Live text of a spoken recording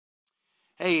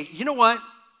Hey, you know what?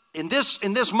 In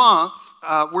this month,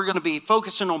 we're going to be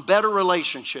focusing on better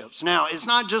relationships. Now, it's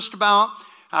not just about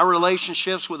our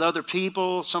relationships with other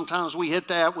people. Sometimes we hit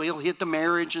that. We'll hit the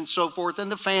marriage and so forth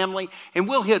and the family, and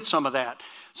we'll hit some of that.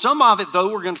 Some of it,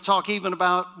 though, we're going to talk even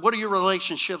about what are your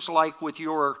relationships like with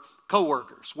your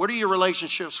coworkers? What are your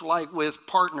relationships like with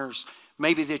partners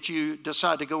maybe that you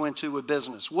decide to go into with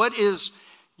business? What is,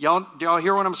 do y'all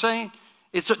hear what I'm saying?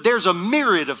 There's a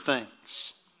myriad of things.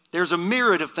 There's a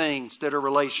myriad of things that are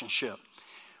relationship.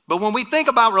 But when we think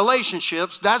about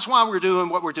relationships, that's why we're doing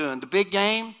what we're doing. The big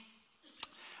game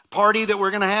party that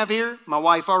we're going to have here, my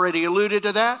wife already alluded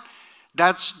to that.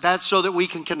 That's so that we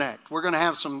can connect. We're going to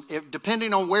have some,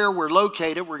 depending on where we're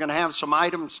located, we're going to have some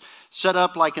items set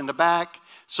up like in the back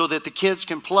so that the kids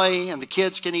can play and the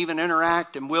kids can even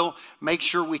interact, and we'll make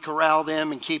sure we corral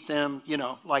them and keep them,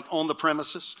 like on the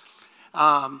premises.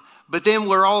 But then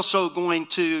we're also going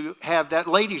to have that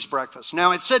ladies' breakfast.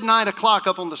 Now, it said 9 o'clock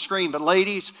up on the screen, but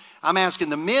ladies, I'm asking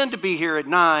the men to be here at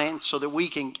 9 so that we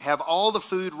can have all the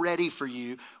food ready for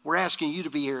you. We're asking you to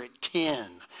be here at 10.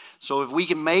 So if we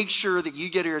can make sure that you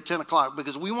get here at 10 o'clock,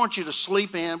 because we want you to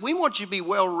sleep in. We want you to be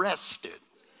well rested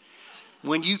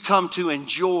when you come to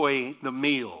enjoy the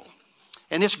meal.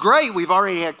 And it's great. We've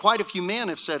already had quite a few men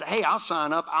have said, hey, I'll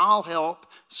sign up. I'll help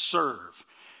serve.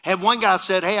 Had one guy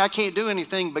said, hey, I can't do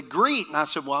anything but greet. And I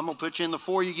said, well, I'm going to put you in the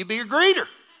foyer. You be a greeter.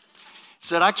 He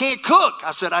said, I can't cook.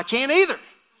 I said, I can't either.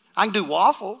 I can do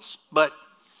waffles, but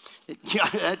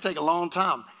that'd take a long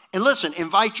time. And listen,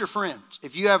 invite your friends.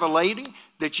 If you have a lady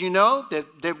that you know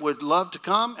that would love to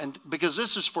come, and because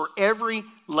this is for every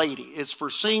lady. It's for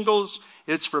singles.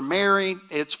 It's for married.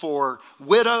 It's for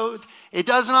widowed. It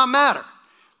does not matter,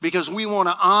 because we want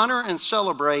to honor and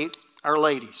celebrate our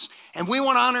ladies. And we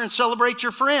want to honor and celebrate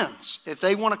your friends if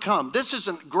they want to come. This is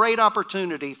a great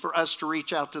opportunity for us to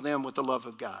reach out to them with the love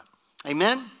of God.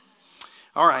 Amen?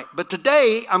 All right, but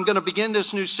today I'm going to begin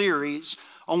this new series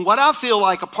on what I feel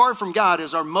like, apart from God,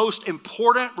 is our most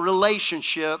important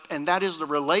relationship, and that is the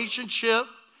relationship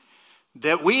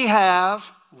that we have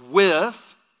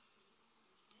with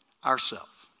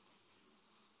ourselves.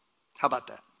 How about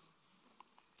that?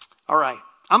 All right,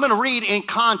 I'm going to read in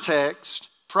context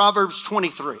Proverbs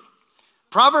 23.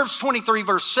 Proverbs 23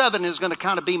 verse 7 is going to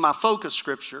kind of be my focus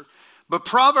scripture. But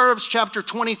Proverbs chapter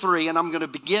 23, and I'm going to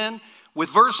begin with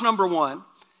verse number 1.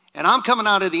 And I'm coming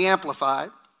out of the Amplified.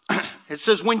 It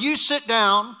says, when you sit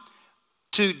down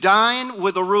to dine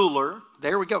with a ruler,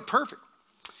 there we go, perfect.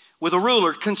 With a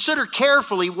ruler, consider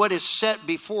carefully what is set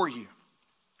before you.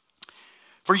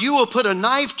 For you will put a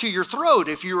knife to your throat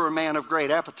if you are a man of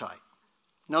great appetite.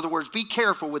 In other words, be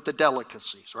careful with the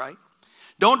delicacies, right?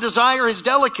 Don't desire his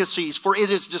delicacies, for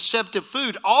it is deceptive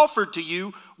food offered to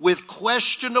you with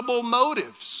questionable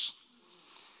motives.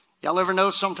 Y'all ever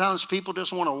know sometimes people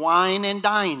just want to wine and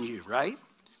dine you, right?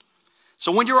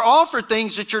 So when you're offered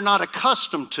things that you're not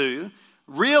accustomed to,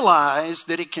 realize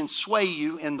that it can sway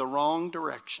you in the wrong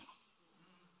direction.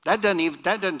 That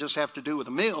doesn't just have to do with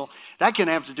a meal. That can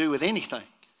have to do with anything.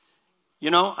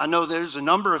 I know there's a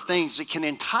number of things that can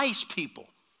entice people.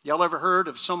 Y'all ever heard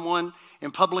of someone in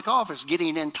public office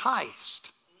getting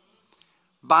enticed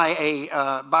by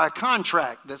a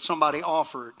contract that somebody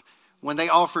offered when they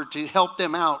offered to help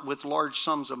them out with large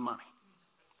sums of money?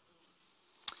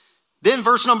 Then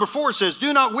verse number 4 says,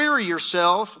 do not weary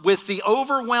yourself with the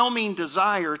overwhelming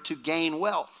desire to gain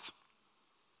wealth.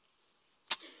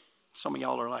 Some of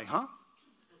y'all are like, huh?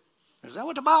 Is that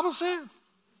what the Bible said?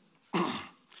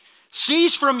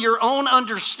 Cease from your own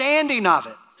understanding of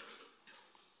it.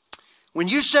 When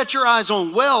you set your eyes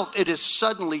on wealth, it is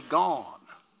suddenly gone.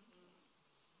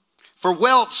 For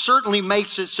wealth certainly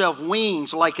makes itself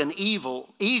wings like an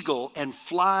eagle and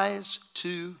flies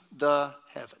to the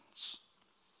heavens.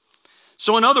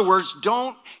 So in other words,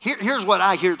 here's what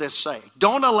I hear this say.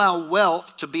 Don't allow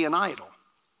wealth to be an idol.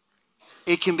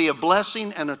 It can be a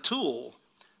blessing and a tool,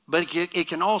 but it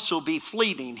can also be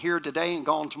fleeting, here today and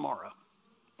gone tomorrow.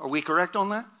 Are we correct on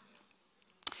that?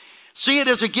 See it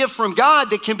as a gift from God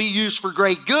that can be used for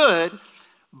great good,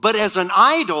 but as an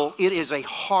idol, it is a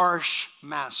harsh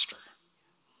master.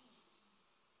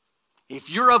 If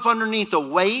you're up underneath the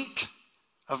weight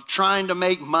of trying to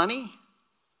make money,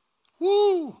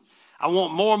 woo, I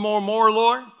want more, more, more,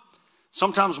 Lord.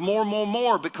 Sometimes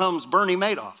more becomes Bernie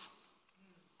Madoff.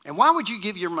 And why would you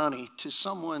give your money to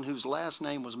someone whose last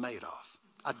name was Madoff?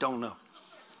 I don't know.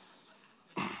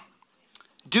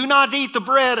 Do not eat the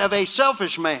bread of a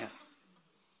selfish man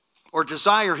or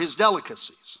desire his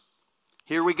delicacies.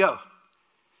 Here we go.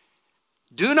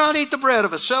 Do not eat the bread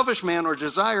of a selfish man or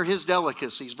desire his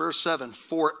delicacies. Verse 7,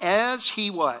 for as he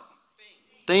what?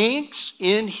 thinks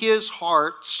in his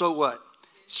heart, so what?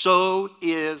 So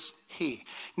is he.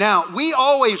 Now, we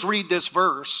always read this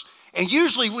verse, and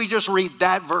usually we just read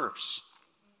that verse.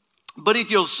 But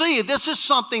if you'll see, this is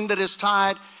something that is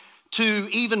tied to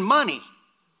even money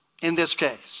in this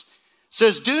case. It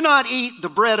says, do not eat the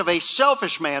bread of a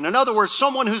selfish man. In other words,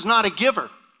 someone who's not a giver.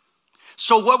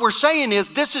 So what we're saying is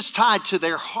this is tied to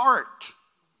their heart.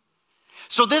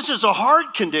 So this is a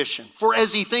heart condition. For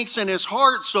as he thinks in his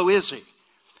heart, so is he.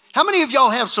 How many of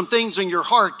y'all have some things in your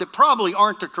heart that probably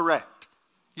aren't the correct?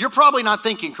 You're probably not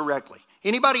thinking correctly.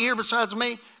 Anybody here besides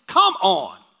me? Come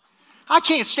on. I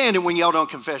can't stand it when y'all don't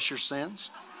confess your sins.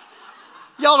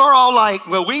 Y'all are all like,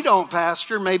 well, we don't,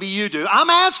 Pastor. Maybe you do. I'm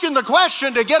asking the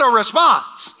question to get a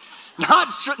response,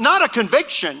 not a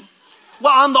conviction.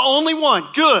 Well, I'm the only one.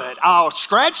 Good. I'll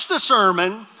scratch the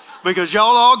sermon because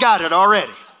y'all all got it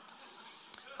already.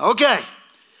 Okay.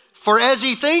 For as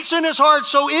he thinks in his heart,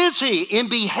 so is he. In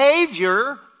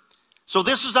behavior, so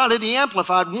this is out of the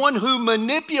Amplified, one who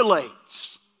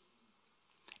manipulates.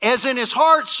 As in his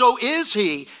heart, so is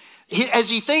he.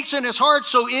 As he thinks in his heart,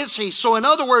 so is he. So in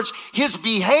other words, his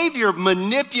behavior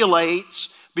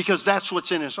manipulates because that's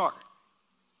what's in his heart.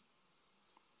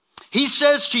 He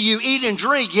says to you, eat and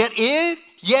drink, yet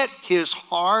his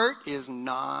heart is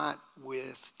not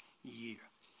with you.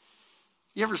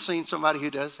 You ever seen somebody who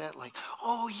does that? Like,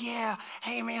 oh yeah,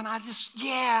 hey man,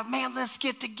 let's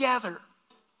get together.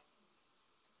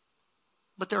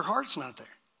 But their heart's not there,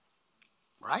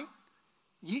 right?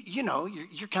 You know,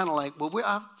 you're kind of like,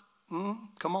 well,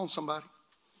 come on, somebody.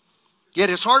 Yet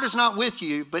his heart is not with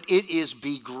you, but it is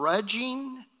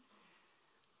begrudging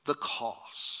the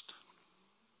cost.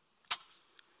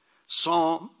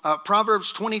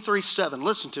 Proverbs 23:7,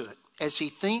 listen to it. As he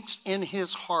thinks in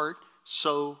his heart,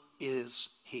 so is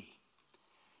he.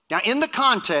 Now in the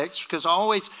context, because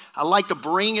I like to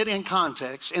bring it in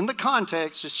context. In the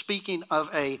context is speaking of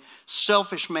a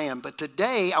selfish man. But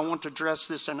today I want to address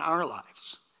this in our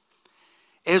lives.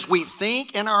 As we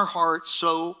think in our hearts,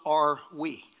 so are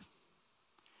we.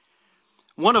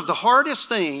 One of the hardest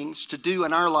things to do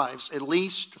in our lives, at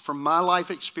least from my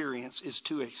life experience, is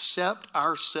to accept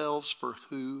ourselves for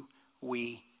who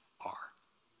we are.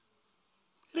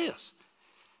 It is.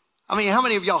 I mean, how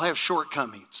many of y'all have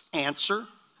shortcomings? Answer,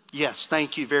 yes,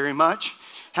 thank you very much.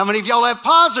 How many of y'all have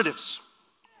positives?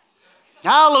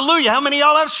 Hallelujah. How many of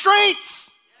y'all have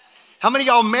strengths? How many of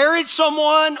y'all married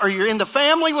someone or you're in the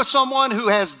family with someone who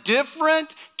has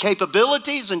different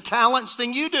capabilities and talents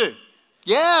than you do?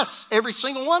 Yes, every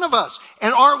single one of us.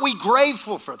 And aren't we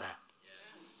grateful for that?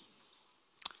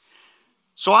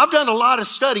 So I've done a lot of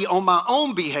study on my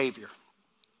own behavior.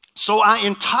 So I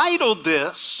entitled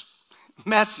this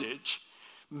message,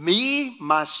 Me,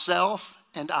 Myself,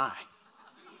 and I.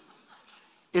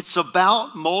 It's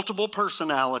about multiple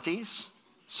personalities.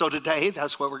 So today,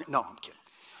 that's what no, I'm kidding.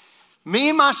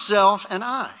 Me, myself, and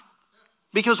I.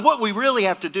 Because what we really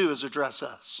have to do is address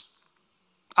us.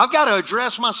 I've got to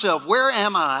address myself. Where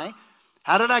am I?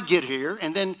 How did I get here?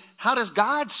 And then how does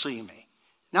God see me?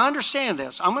 Now understand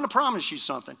this. I'm going to promise you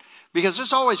something because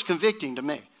it's always convicting to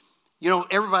me. You know,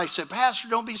 everybody said, Pastor,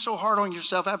 don't be so hard on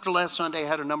yourself. After last Sunday, I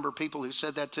had a number of people who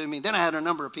said that to me. Then I had a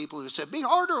number of people who said, be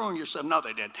harder on yourself. No,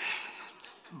 they didn't.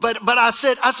 But I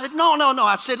said, no.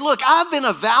 I said, look, I've been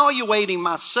evaluating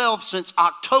myself since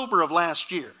October of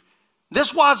last year.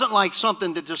 This wasn't like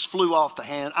something that just flew off the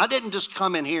hand. I didn't just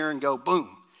come in here and go,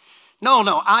 boom.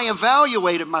 No, I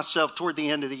evaluated myself toward the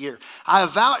end of the year.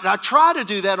 I try to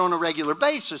do that on a regular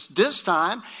basis this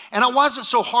time, and I wasn't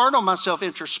so hard on myself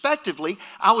introspectively.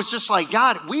 I was just like,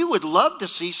 God, we would love to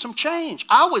see some change.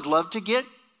 I would love to get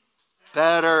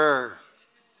better.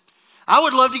 I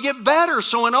would love to get better.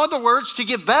 So in other words, to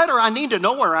get better, I need to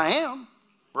know where I am,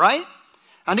 right?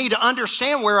 I need to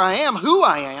understand where I am, who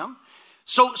I am.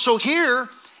 So here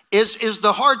is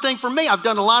the hard thing for me. I've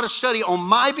done a lot of study on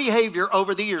my behavior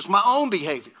over the years, my own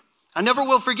behavior. I never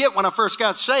will forget when I first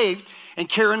got saved and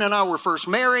Karen and I were first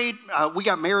married. We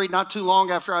got married not too long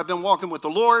after I'd been walking with the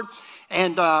Lord.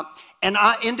 And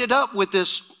I ended up with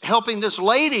helping this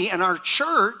lady in our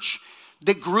church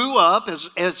that grew up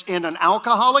as in an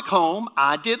alcoholic home.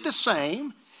 I did the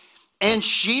same. And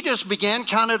she just began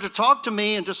kind of to talk to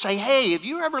me and to say, hey, have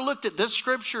you ever looked at this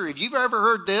scripture? Have you ever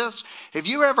heard this? Have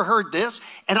you ever heard this?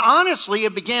 And honestly,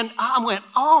 I went,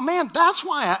 oh man, that's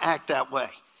why I act that way.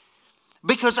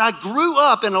 Because I grew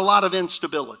up in a lot of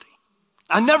instability.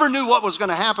 I never knew what was going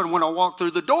to happen when I walked through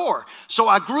the door. So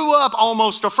I grew up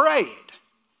almost afraid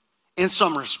in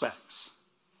some respects.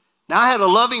 Now I had a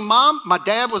loving mom. My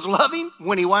dad was loving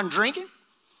when he wasn't drinking.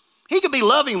 He could be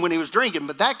loving when he was drinking,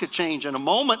 but that could change in a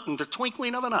moment, in the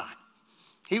twinkling of an eye.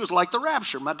 He was like the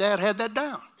rapture. My dad had that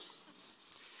down.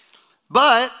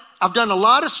 But I've done a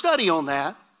lot of study on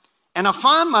that, and I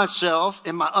find myself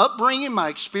in my upbringing, my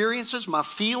experiences, my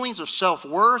feelings of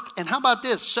self-worth, and how about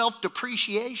this,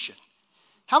 self-depreciation.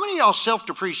 How many of y'all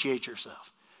self-depreciate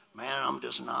yourself? Man, I'm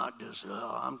just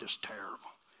terrible.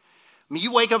 I mean,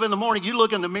 you wake up in the morning, you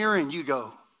look in the mirror and you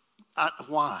go,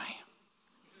 why?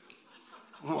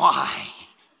 Why?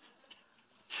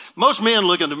 Most men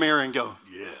look in the mirror and go,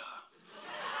 yeah.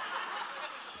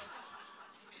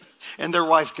 And their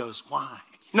wife goes, why?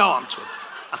 No, I'm kidding.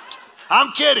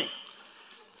 I'm kidding.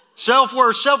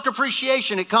 Self-worth,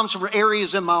 self-depreciation, it comes from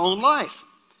areas in my own life.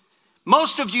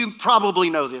 Most of you probably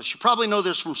know this. You probably know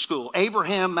this from school.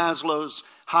 Abraham Maslow's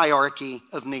hierarchy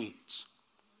of needs.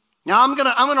 Now, I'm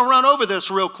gonna run over this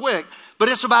real quick, but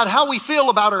it's about how we feel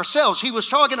about ourselves. He was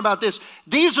talking about this.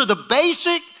 These are the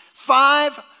basic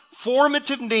 5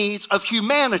 formative needs of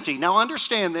humanity. Now,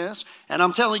 understand this, and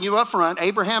I'm telling you up front,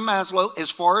 Abraham Maslow,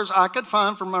 as far as I could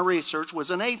find from my research,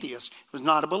 was an atheist. He was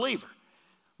not a believer.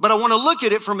 But I want to look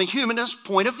at it from a humanist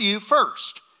point of view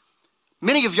first.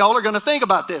 Many of y'all are going to think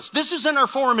about this. This is in our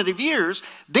formative years.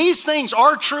 These things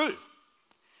are true.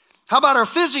 How about our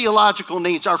physiological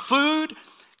needs? Our food,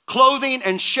 clothing,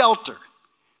 and shelter.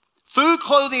 Food,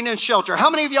 clothing, and shelter. How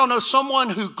many of y'all know someone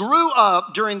who grew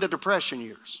up during the Depression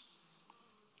years?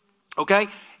 Okay?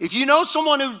 If you know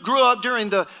someone who grew up during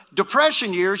the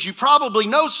Depression years, you probably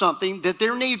know something that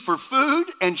their need for food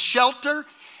and shelter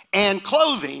and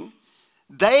clothing,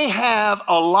 they have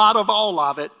a lot of all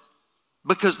of it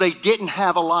because they didn't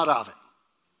have a lot of it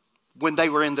when they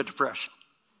were in the Depression.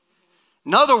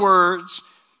 In other words,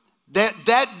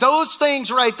 those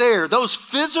things right there, those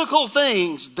physical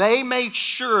things, they made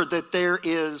sure that there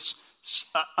is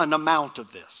an amount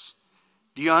of this.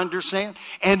 Do you understand?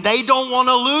 And they don't want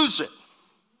to lose it.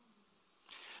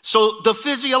 So the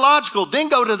physiological, then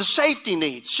go to the safety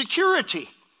needs, security.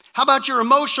 How about your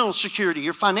emotional security,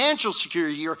 your financial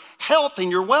security, your health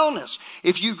and your wellness?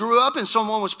 If you grew up and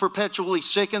someone was perpetually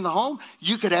sick in the home,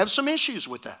 you could have some issues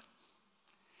with that.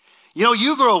 You know,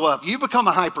 you grow up, you become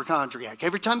a hypochondriac.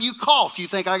 Every time you cough, you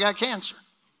think I got cancer.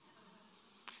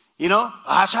 You know,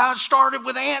 that's how it started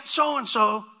with Aunt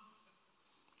so-and-so.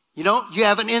 You know, you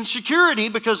have an insecurity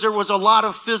because there was a lot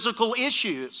of physical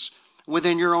issues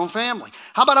within your own family.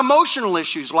 How about emotional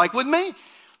issues like with me?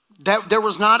 There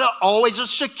was not always a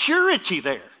security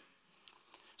there.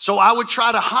 So I would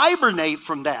try to hibernate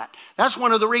from that. That's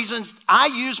one of the reasons I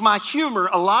use my humor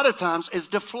a lot of times as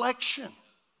deflection.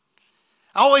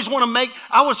 I was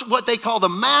what they call the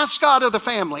mascot of the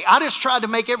family. I just tried to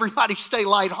make everybody stay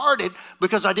lighthearted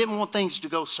because I didn't want things to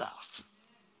go south.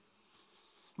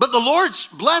 But the Lord's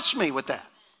blessed me with that.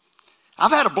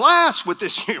 I've had a blast with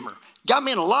this humor. Got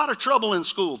me in a lot of trouble in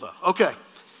school though. Okay.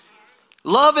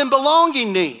 Love and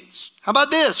belonging needs. How about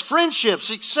this?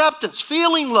 Friendships, acceptance,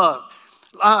 feeling love.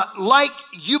 Like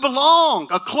you belong,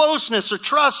 a closeness, a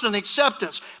trust, and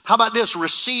acceptance. How about this?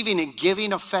 Receiving and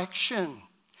giving affection.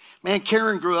 Man,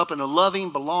 Karen grew up in a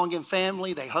loving, belonging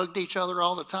family. They hugged each other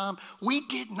all the time. We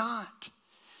did not.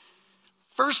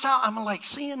 First time, I'm like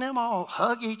seeing them all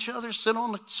hug each other, sit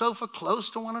on the sofa close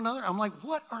to one another. I'm like,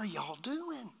 what are y'all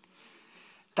doing?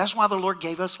 That's why the Lord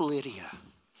gave us Lydia.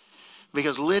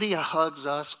 Because Lydia hugs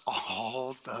us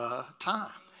all the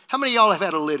time. How many of y'all have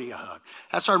had a Lydia hug?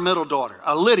 That's our middle daughter,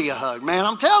 a Lydia hug. Man,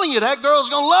 I'm telling you, that girl's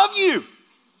going to love you.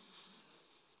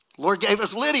 Lord gave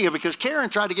us Lydia because Karen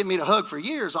tried to get me to hug for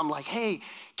years. I'm like, hey,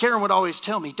 Karen would always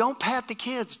tell me, don't pat the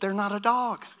kids. They're not a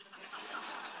dog.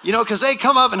 You know, because they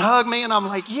come up and hug me and I'm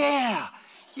like, yeah,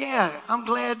 I'm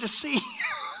glad to see you.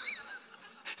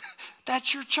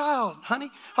 That's your child, honey.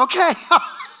 Okay.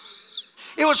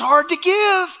 It was hard to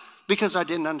give because I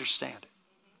didn't understand it.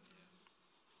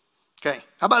 Okay,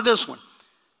 how about this one?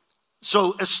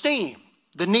 So esteem,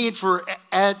 the need for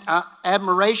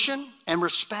admiration and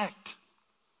respect.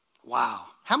 Wow.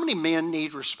 How many men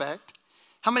need respect?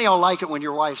 How many of y'all like it when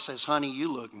your wife says, honey,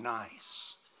 you look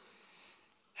nice?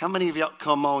 How many of y'all,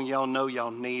 come on, y'all know y'all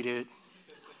need it?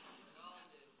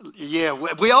 Yeah,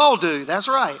 we all do. That's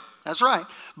right. That's right.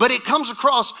 But it comes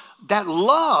across that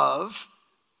love.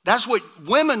 That's what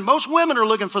most women are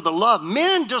looking for, the love.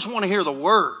 Men just want to hear the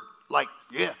word. Like,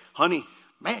 yeah, honey,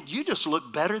 man, you just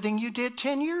look better than you did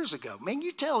 10 years ago. Man,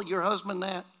 you tell your husband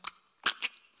that.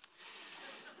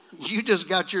 You just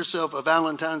got yourself a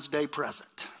Valentine's Day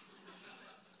present.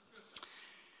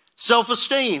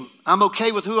 Self-esteem, I'm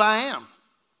okay with who I am.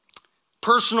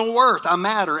 Personal worth, I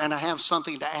matter and I have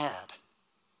something to add.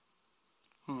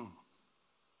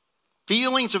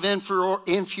 Feelings of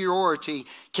inferiority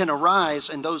can arise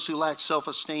in those who lack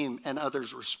self-esteem and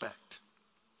others' respect.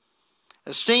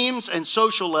 Esteems and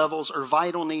social levels are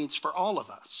vital needs for all of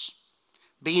us.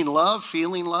 Being loved,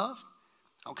 feeling love.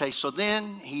 Okay, so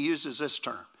then he uses this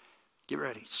term. Get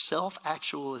ready.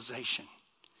 Self-actualization.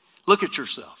 Look at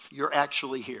yourself. You're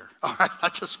actually here. All right, I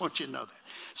just want you to know that.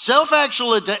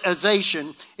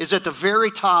 Self-actualization is at the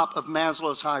very top of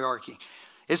Maslow's hierarchy.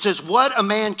 It says, what a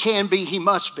man can be, he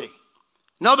must be.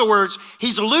 In other words,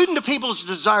 he's alluding to people's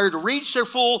desire to reach their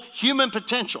full human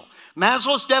potential.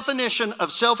 Maslow's definition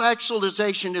of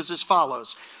self-actualization is as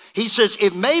follows. He says,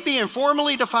 it may be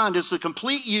informally defined as the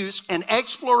complete use and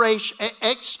exploitation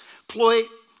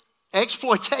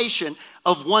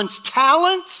of one's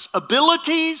talents,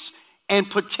 abilities, and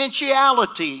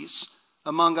potentialities,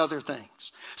 among other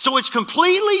things. So it's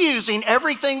completely using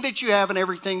everything that you have and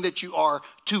everything that you are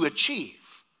to achieve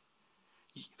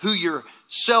who you're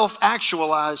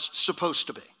self-actualized supposed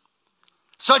to be.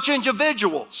 Such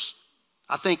individuals,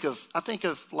 I think of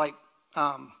like,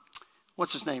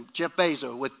 what's his name? Jeff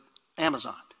Bezos with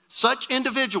Amazon. Such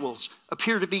individuals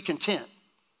appear to be content.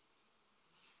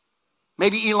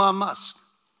 Maybe Elon Musk.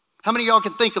 How many of y'all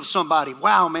can think of somebody,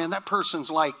 wow, man, that person's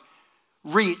like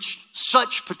reached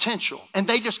such potential. And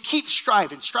they just keep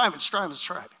striving.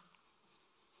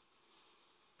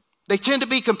 They tend to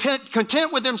be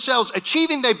content with themselves,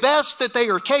 achieving the best that they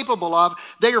are capable of.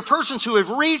 They are persons who have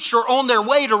reached or on their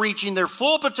way to reaching their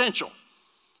full potential.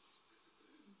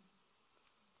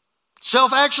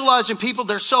 Self-actualizing people,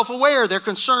 they're self-aware. They're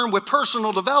concerned with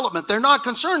personal development. They're not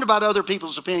concerned about other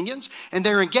people's opinions, and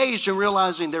they're engaged in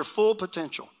realizing their full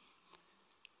potential.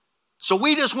 So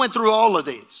we just went through all of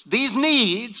these. These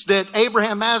needs that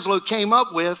Abraham Maslow came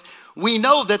up with, we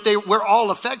know that we're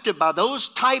all affected by those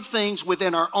type things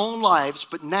within our own lives,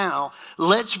 but now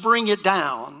let's bring it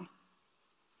down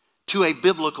to a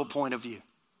biblical point of view.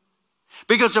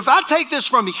 Because if I take this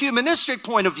from a humanistic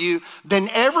point of view, then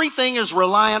everything is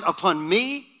reliant upon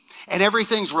me and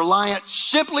everything's reliant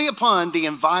simply upon the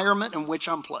environment in which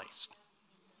I'm placed.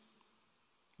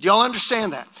 Do y'all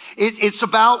understand that? It's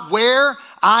about where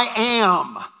I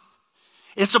am.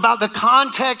 It's about the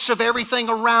context of everything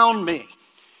around me.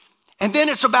 And then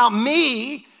it's about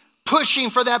me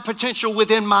pushing for that potential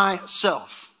within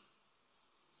myself.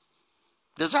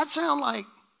 Does that sound like?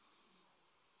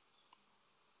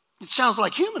 It sounds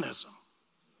like humanism,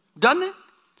 doesn't it?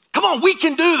 Come on, we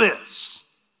can do this.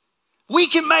 We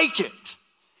can make it.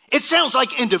 It sounds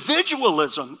like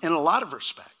individualism in a lot of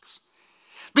respects.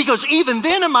 Because even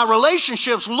then in my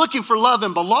relationships, looking for love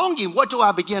and belonging, what do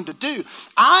I begin to do?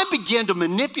 I begin to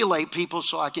manipulate people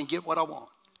so I can get what I want.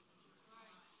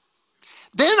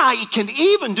 Then I can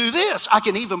even do this. I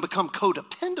can even become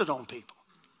codependent on people.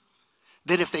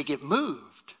 That if they get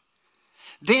moved,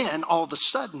 then all of a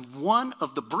sudden one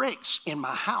of the bricks in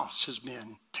my house has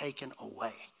been taken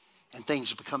away and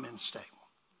things become unstable.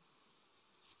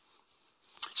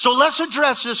 So let's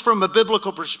address this from a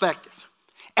biblical perspective.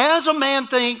 As a man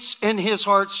thinks in his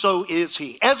heart, so is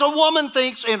he. As a woman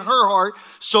thinks in her heart,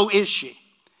 so is she.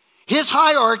 His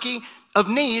hierarchy of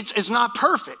needs is not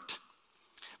perfect.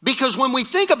 Because when we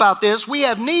think about this, we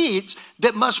have needs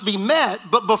that must be met.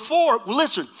 But before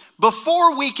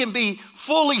we can be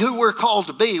fully who we're called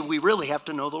to be, we really have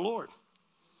to know the Lord.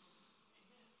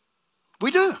 We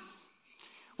do.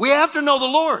 We have to know the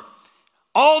Lord.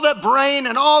 All that brain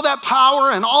and all that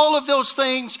power and all of those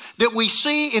things that we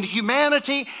see in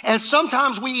humanity, and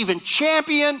sometimes we even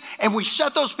champion and we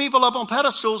set those people up on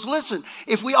pedestals. Listen,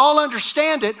 if we all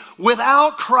understand it,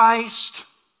 without Christ,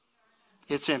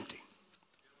 it's empty.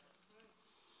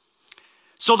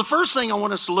 So the first thing I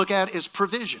want us to look at is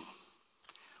provision.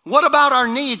 What about our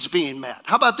needs being met?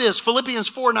 How about this?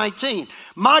 Philippians 4:19.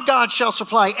 My God shall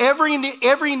supply every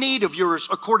need of yours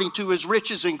according to his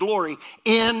riches and glory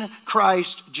in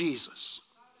Christ Jesus.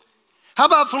 How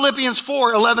about Philippians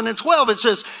 4:11 and 12? It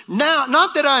says, now,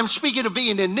 not that I am speaking of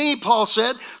being in need, Paul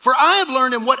said, for I have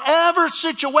learned in whatever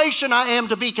situation I am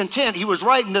to be content. He was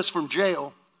writing this from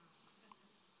jail.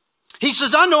 He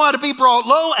says, I know how to be brought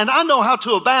low and I know how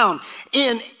to abound.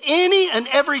 In any and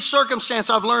every circumstance,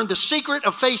 I've learned the secret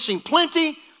of facing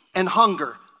plenty and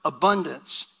hunger,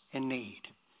 abundance and need.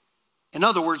 In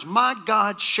other words, my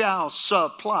God shall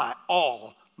supply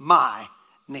all my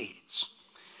needs.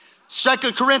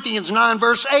 2 Corinthians 9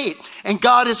 verse 8, and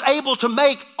God is able to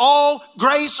make all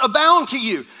grace abound to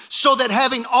you, so that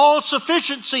having all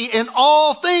sufficiency in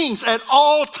all things at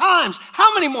all times.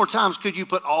 How many more times could you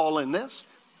put all in this?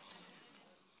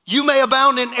 You may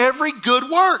abound in every good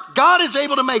work. God is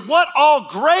able to make what? All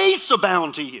grace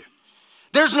abound to you.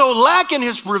 There's no lack in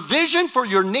his provision for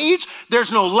your needs.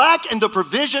 There's no lack in the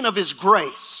provision of his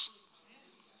grace.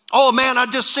 Oh man, I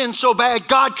just sinned so bad,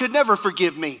 God could never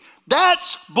forgive me.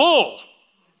 That's bull.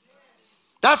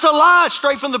 That's a lie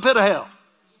straight from the pit of hell.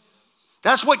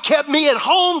 That's what kept me at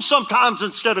home sometimes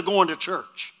instead of going to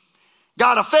church.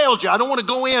 God, I failed you. I don't want to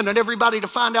go in and everybody to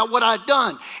find out what I'd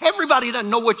done. Everybody doesn't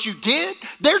know what you did.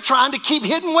 They're trying to keep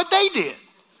hidden what they did.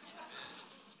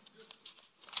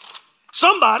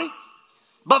 Somebody.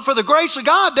 But for the grace of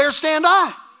God, there stand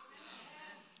I.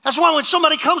 That's why when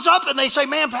somebody comes up and they say,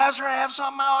 man, Pastor, I have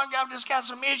something. I've just got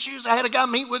some issues. I had a guy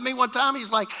meet with me one time.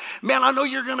 He's like, man, I know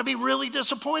you're going to be really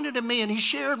disappointed in me. And he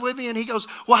shared with me and he goes,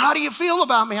 well, how do you feel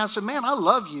about me? I said, man, I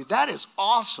love you. That is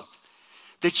awesome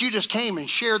that you just came and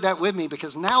shared that with me,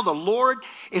 because now the Lord,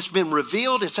 it's been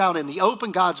revealed. It's out in the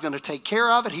open. God's going to take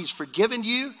care of it. He's forgiven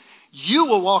you. You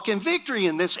will walk in victory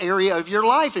in this area of your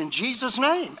life in Jesus'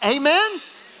 name. Amen.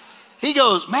 He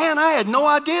goes, man, I had no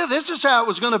idea this is how it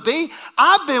was going to be.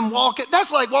 I've been walking.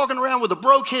 That's like walking around with a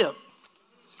broke hip.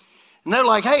 And they're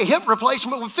like, hey, hip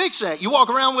replacement will fix that. You walk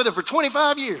around with it for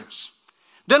 25 years.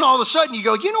 Then all of a sudden you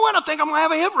go, you know what? I think I'm going to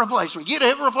have a hip replacement. You get a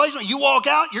hip replacement. You walk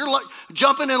out. You're like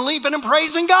jumping and leaping and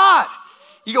praising God.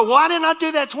 You go, why didn't I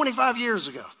do that 25 years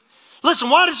ago? Listen,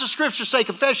 why does the scripture say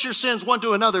confess your sins one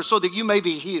to another so that you may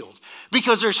be healed?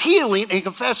 Because there's healing in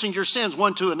confessing your sins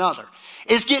one to another.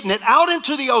 It's getting it out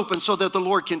into the open so that the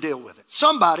Lord can deal with it.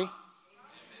 Somebody.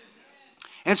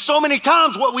 And so many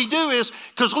times what we do is,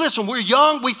 because listen, we're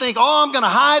young, we think, oh, I'm going to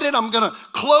hide it, I'm going to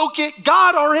cloak it.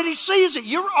 God already sees it.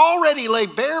 You're already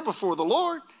laid bare before the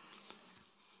Lord.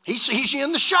 He sees you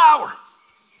in the shower.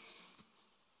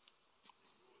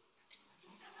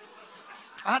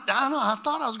 I know, I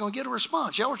thought I was going to get a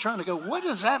response. Y'all were trying to go, what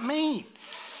does that mean?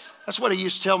 That's what I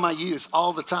used to tell my youth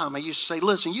all the time. I used to say,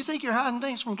 listen, you think you're hiding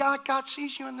things from God? God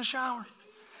sees you in the shower.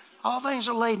 All things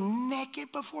are laid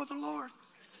naked before the Lord.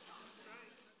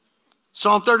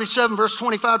 Psalm 37, verse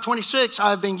 25, 26,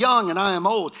 I have been young and I am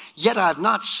old, yet I have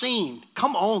not seen,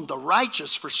 come on, the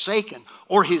righteous forsaken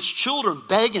or his children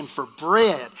begging for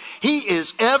bread. He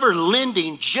is ever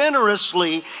lending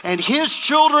generously and his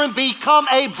children become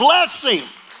a blessing.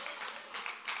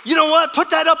 You know what?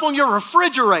 Put that up on your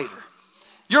refrigerator.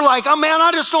 You're like, oh man,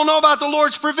 I just don't know about the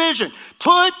Lord's provision.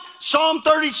 Put Psalm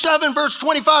 37, verse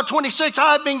 25, 26,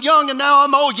 I have been young and now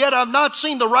I'm old, yet I've not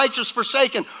seen the righteous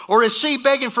forsaken or his seed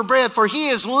begging for bread, for he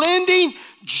is lending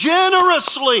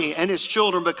generously and his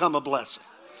children become a blessing.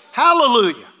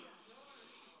 Hallelujah.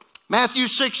 Matthew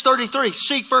 6:33,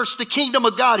 seek first the kingdom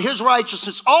of God, his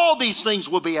righteousness, all these things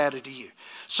will be added to you.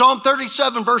 Psalm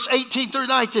 37, verse 18 through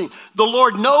 19, the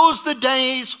Lord knows the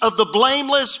days of the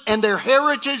blameless and their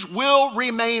heritage will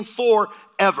remain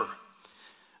forever.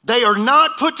 They are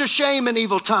not put to shame in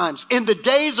evil times. In the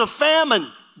days of famine,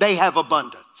 they have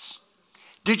abundance.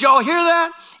 Did y'all hear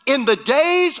that? In the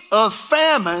days of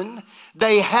famine,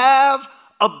 they have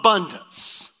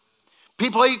abundance.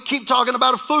 People keep talking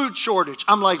about a food shortage.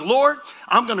 I'm like, Lord,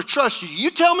 I'm going to trust you.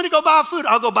 You tell me to go buy food,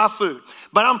 I'll go buy food.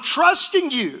 But I'm trusting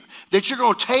you that you're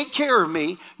going to take care of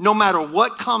me no matter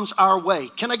what comes our way.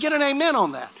 Can I get an amen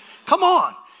on that? Come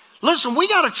on. Listen, we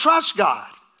got to trust God.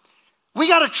 We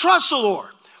got to trust the Lord.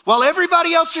 While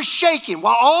everybody else is shaking,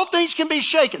 while all things can be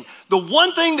shaken, the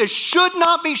one thing that should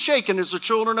not be shaken is the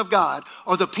children of God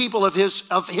or the people of his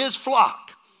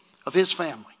flock, of his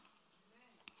family.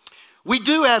 We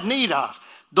do have need of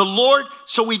the Lord,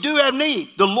 so we do have need.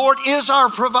 The Lord is our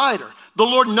provider. The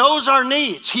Lord knows our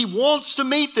needs. He wants to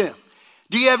meet them.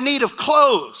 Do you have need of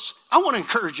clothes? I want to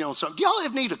encourage you on something. Do y'all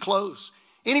have need of clothes?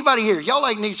 Anybody here? Y'all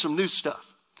like need some new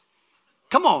stuff?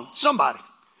 Come on, somebody.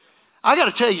 I got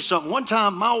to tell you something. One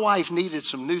time my wife needed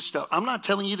some new stuff. I'm not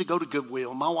telling you to go to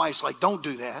Goodwill. My wife's like, don't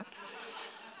do that.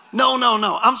 No.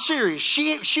 I'm serious.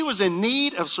 She was in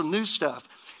need of some new stuff.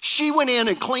 She went in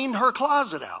and cleaned her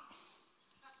closet out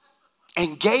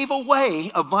and gave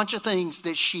away a bunch of things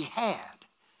that she had.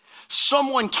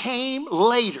 Someone came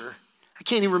later, I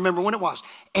can't even remember when it was,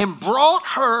 and brought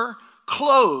her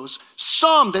clothes,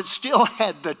 some that still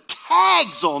had the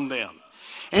tags on them,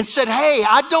 and said, hey,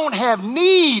 I don't have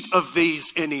need of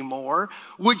these anymore.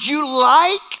 Would you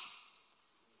like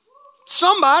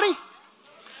somebody?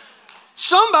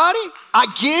 I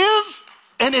give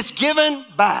and it's given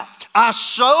back. I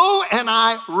sow and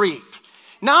I reap.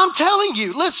 Now I'm telling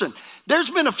you, listen,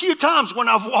 there's been a few times when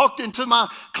I've walked into my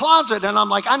closet and I'm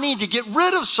like, I need to get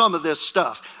rid of some of this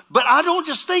stuff. But I don't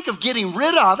just think of getting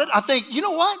rid of it. I think, you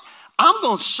know what? I'm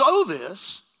going to sow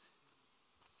this.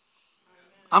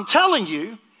 I'm telling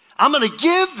you, I'm going to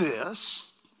give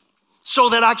this so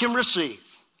that I can receive.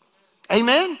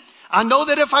 Amen? I know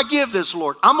that if I give this,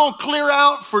 Lord, I'm going to clear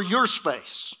out for your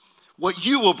space what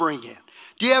you will bring in.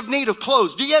 Do you have need of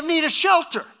clothes? Do you have need of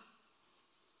shelter?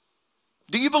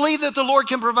 Do you believe that the Lord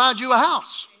can provide you a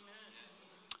house?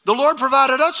 The Lord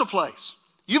provided us a place.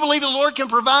 You believe the Lord can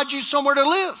provide you somewhere to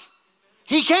live?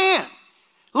 He can.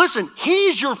 Listen,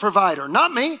 He's your provider,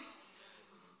 not me.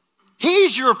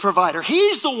 He's your provider.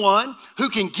 He's the one who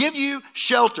can give you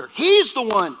shelter. He's the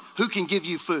one who can give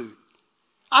you food.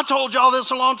 I told y'all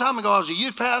this a long time ago. I was a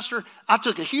youth pastor. I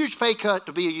took a huge pay cut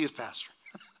to be a youth pastor.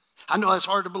 I know that's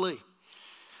hard to believe.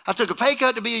 I took a pay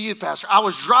cut to be a youth pastor. I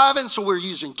was driving, so we were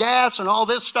using gas and all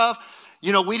this stuff.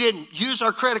 You know, we didn't use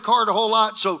our credit card a whole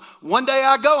lot. So one day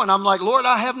I go and I'm like, Lord,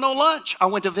 I have no lunch. I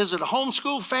went to visit a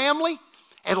homeschool family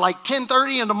at like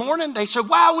 10:30 in the morning. They said,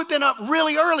 wow, we've been up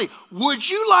really early. Would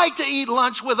you like to eat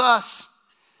lunch with us?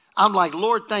 I'm like,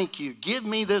 Lord, thank you. Give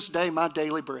me this day my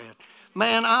daily bread.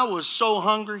 Man, I was so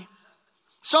hungry.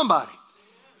 Somebody.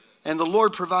 And the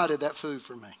Lord provided that food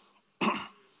for me.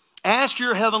 Ask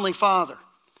your heavenly Father.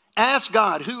 Ask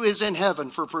God who is in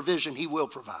heaven for provision. He will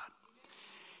provide.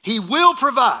 He will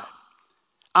provide.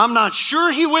 I'm not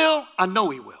sure He will. I know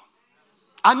He will.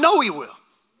 I know He will.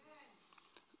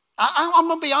 I'm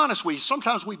going to be honest with you.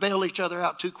 Sometimes we bail each other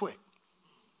out too quick.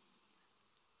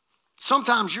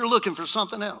 Sometimes you're looking for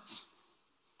something else.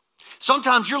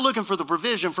 Sometimes you're looking for the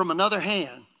provision from another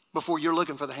hand before you're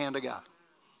looking for the hand of God.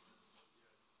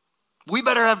 We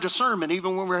better have discernment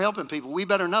even when we're helping people. We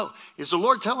better know. Is the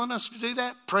Lord telling us to do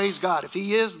that? Praise God. If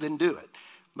He is, then do it.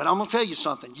 But I'm going to tell you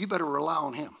something. You better rely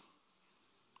on Him.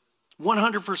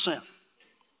 100%.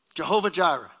 Jehovah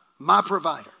Jireh, my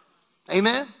provider.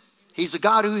 Amen? He's a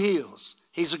God who heals.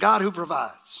 He's a God who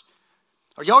provides.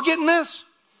 Are y'all getting this?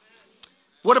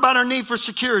 What about our need for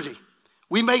security?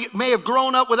 We may have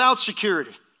grown up without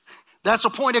security. That's a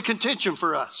point of contention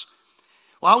for us.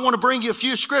 Well, I want to bring you a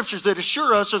few scriptures that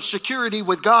assure us of security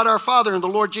with God our Father and the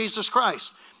Lord Jesus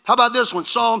Christ. How about this one?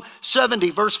 Psalm 70,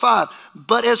 verse 5.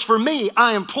 But as for me,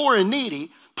 I am poor and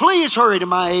needy. Please hurry to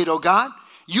my aid, O God.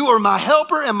 You are my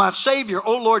helper and my Savior.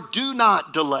 O Lord, do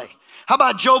not delay. How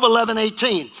about Job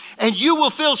 11:18? And you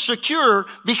will feel secure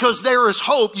because there is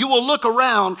hope. You will look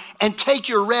around and take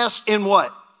your rest in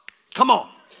what? Come on.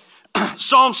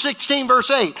 Psalm 16, verse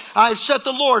 8. I have set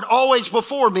the Lord always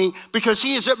before me because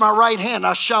He is at my right hand.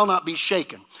 I shall not be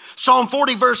shaken. Psalm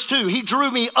 40, verse 2. He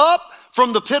drew me up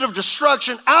from the pit of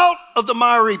destruction, out of the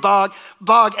miry bog,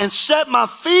 and set my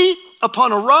feet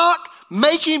upon a rock,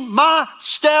 making my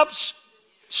steps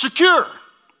secure.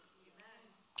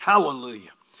 Hallelujah.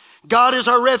 God is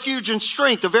our refuge and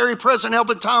strength, a very present help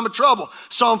in time of trouble.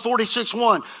 Psalm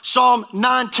 46:1, Psalm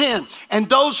 9:10. And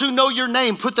those who know your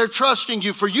name put their trust in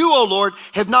you. For you, O Lord,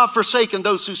 have not forsaken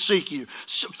those who seek you.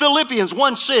 Philippians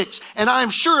 1:6. And I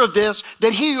am sure of this,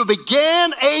 that He who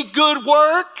began a good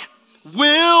work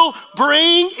will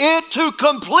bring it to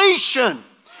completion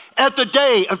at the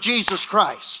day of Jesus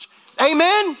Christ.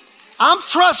 Amen? I'm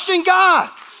trusting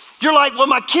God. You're like, well,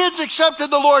 my kids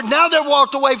accepted the Lord. Now they've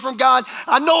walked away from God.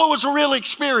 I know it was a real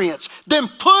experience. Then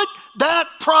put that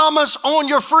promise on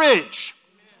your fridge.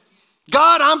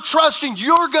 God, I'm trusting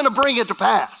you're going to bring it to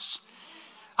pass.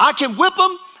 I can whip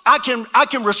them. I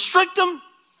can restrict them.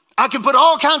 I can put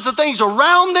all kinds of things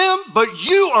around them, but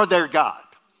you are their God.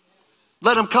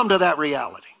 Let them come to that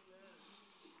reality.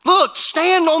 Look,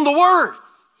 stand on the word.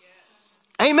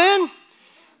 Amen.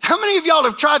 How many of y'all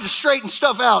have tried to straighten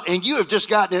stuff out and you have just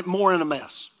gotten it more in a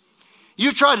mess?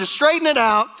 You tried to straighten it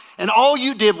out and all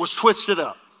you did was twist it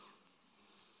up.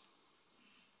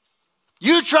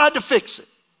 You tried to fix it.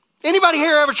 Anybody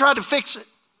here ever tried to fix it?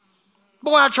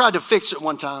 Boy, I tried to fix it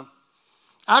one time.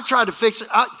 I tried to fix it.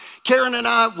 Karen and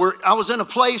I was in a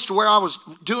place where I was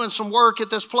doing some work at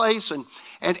this place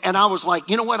and I was like,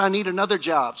 you know what? I need another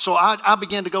job. So I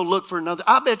began to go look for another.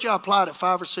 I bet you I applied at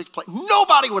 5 or 6 places.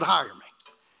 Nobody would hire me.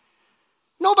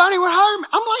 Nobody would hire me.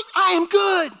 I'm like, I am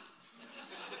good.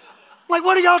 Like,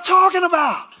 what are y'all talking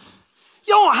about?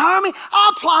 You don't hire me.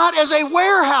 I applied as a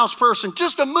warehouse person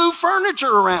just to move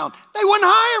furniture around. They wouldn't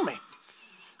hire me.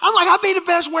 I'm like, I'd be the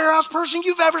best warehouse person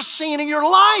you've ever seen in your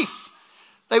life.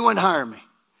 They wouldn't hire me.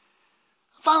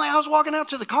 Finally, I was walking out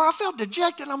to the car. I felt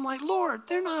dejected. I'm like, Lord,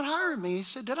 they're not hiring me. He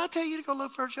said, did I tell you to go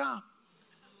look for a job?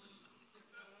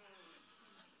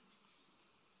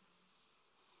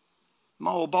 My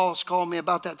old boss called me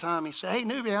about that time. He said, hey,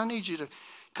 newbie, I need you to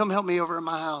come help me over at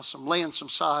my house. I'm laying some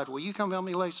sod. Will you come help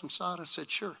me lay some sod? I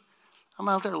said, sure. I'm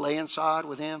out there laying sod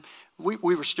with him. We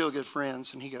were still good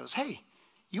friends. And he goes, hey,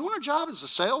 you want a job as a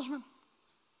salesman?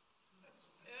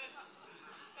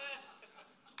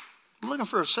 I'm looking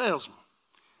for a salesman.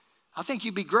 I think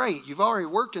you'd be great. You've already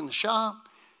worked in the shop.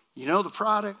 You know the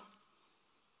product.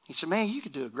 He said, man, you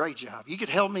could do a great job. You could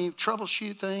help me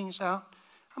troubleshoot things out.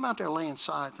 I'm out there laying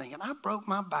side thinking, I broke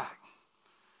my back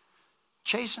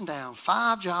chasing down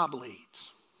 5 job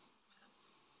leads.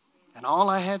 And all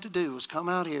I had to do was come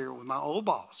out here with my old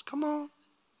boss, come on,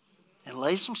 and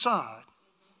lay some sod,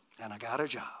 and I got a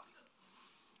job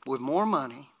with more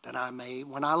money than I made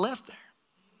when I left there.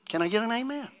 Can I get an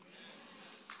amen?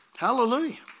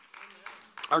 Hallelujah.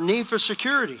 Our need for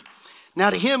security. Now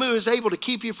to him who is able to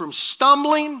keep you from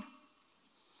stumbling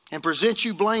and present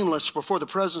you blameless before the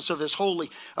presence of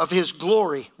his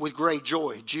glory with great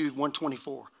joy. Jude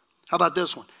 1:24. How about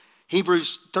this one?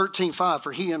 Hebrews 13:5.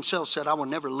 For he himself said, I will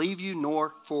never leave you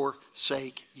nor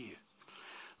forsake you.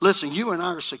 Listen, you and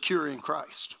I are secure in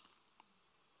Christ.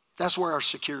 That's where our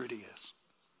security is.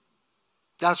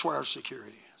 That's where our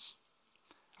security is.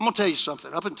 I'm going to tell you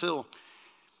something. Up until,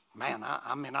 man,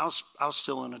 I was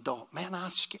still an adult. Man,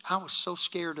 I was so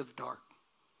scared of the dark.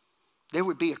 There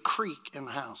would be a creak in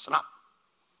the house. And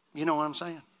you know what I'm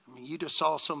saying? I mean, you just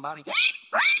saw somebody,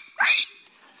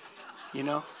 you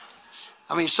know.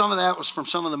 I mean, some of that was from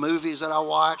some of the movies that I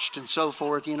watched and so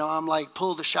forth. You know, I'm like,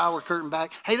 pull the shower curtain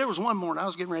back. Hey, there was one morning I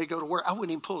was getting ready to go to work. I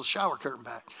wouldn't even pull the shower curtain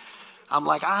back. I'm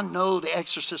like, I know the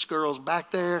Exorcist girl's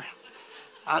back there.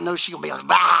 I know she's going to be like,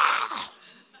 bah!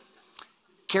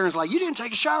 Karen's like, you didn't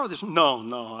take a shower this morning.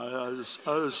 No, I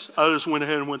just went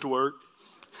ahead and went to work.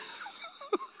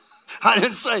 I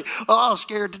didn't say, oh, I was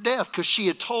scared to death, because she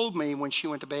had told me when she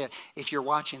went to bed, if you're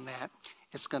watching that,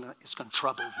 it's gonna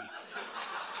trouble you.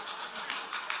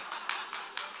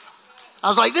 I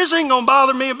was like, this ain't gonna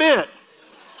bother me a bit.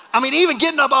 I mean, even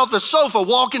getting up off the sofa,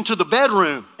 walking to the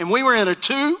bedroom, and we were in a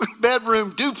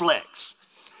 2-bedroom duplex,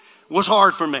 was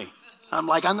hard for me. I'm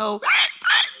like, I know,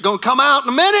 gonna come out in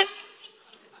a minute.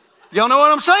 Y'all know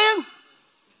what I'm saying?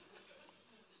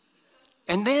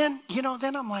 And then, you know,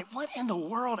 then I'm like, what in the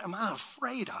world am I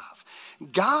afraid of?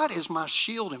 God is my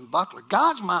shield and buckler.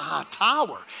 God's my high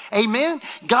tower. Amen.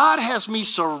 God has me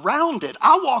surrounded.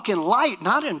 I walk in light,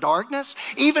 not in darkness.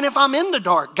 Even if I'm in the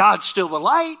dark, God's still the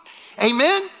light.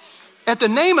 Amen. At the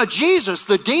name of Jesus,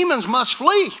 the demons must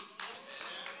flee.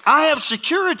 I have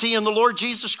security in the Lord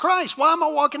Jesus Christ. Why am I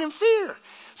walking in fear?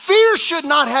 Fear should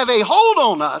not have a hold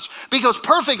on us, because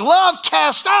perfect love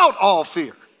casts out all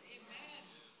fear.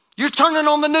 You're turning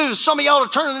on the news. Some of y'all are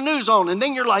turning the news on, and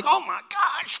then you're like, oh my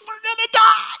gosh, we're going to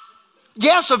die.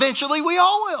 Yes, eventually we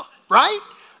all will, right?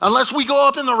 Unless we go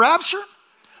up in the rapture.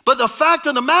 But the fact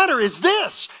of the matter is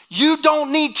this: you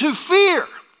don't need to fear.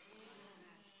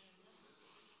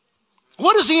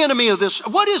 What is the enemy of this?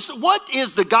 What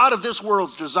is the God of this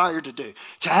world's desire to do?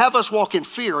 To have us walk in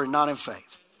fear and not in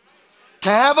faith. To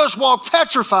have us walk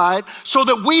petrified so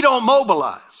that we don't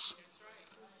mobilize.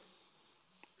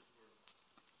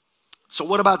 So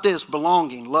what about this?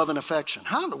 Belonging, love, and affection.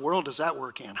 How in the world does that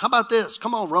work in? How about this?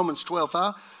 Come on, Romans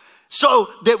 12:5. So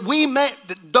that we may,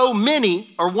 though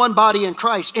many are one body in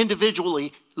Christ,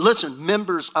 individually, listen,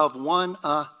 members of one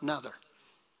another.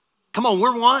 Come on,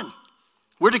 we're one.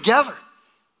 We're together.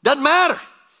 Doesn't matter.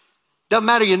 Doesn't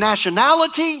matter your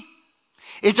nationality.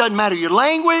 It doesn't matter your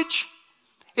language.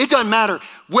 It doesn't matter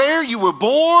where you were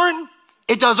born.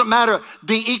 It doesn't matter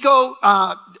the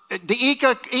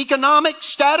economic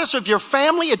status of your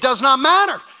family. It does not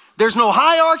matter. There's no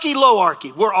hierarchy,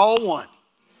 lowarchy. We're all one.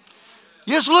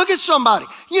 Just look at somebody.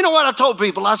 You know what I told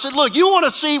people? I said, look, you want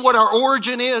to see what our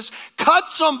origin is? Cut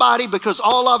somebody, because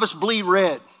all of us bleed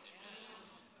red.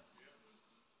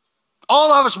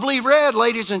 All of us bleed red,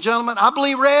 ladies and gentlemen. I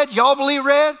bleed red. Y'all bleed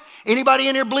red. Anybody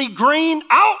in here bleed green?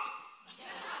 Out.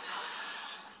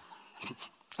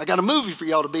 I got a movie for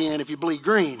y'all to be in if you bleed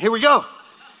green. Here we go.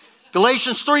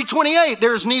 Galatians 3:28.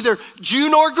 There is neither Jew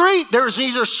nor Greek. There is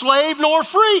neither slave nor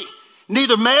free.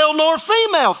 Neither male nor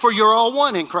female. For you're all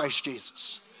one in Christ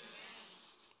Jesus.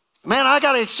 Man, I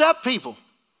got to accept people.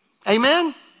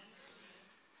 Amen.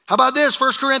 How about this?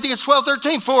 1 Corinthians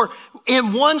 12:13. For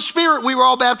in one spirit we were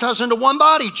all baptized into one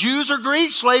body. Jews or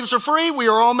Greeks, slaves or free, we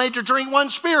are all made to drink one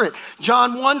spirit.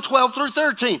 John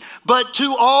 1:12-13. But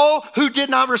to all who did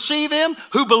not receive him,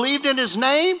 who believed in his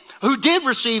name, who did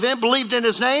receive him, believed in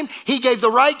his name, he gave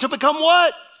the right to become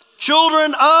what?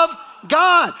 Children of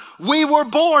God. We were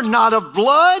born not of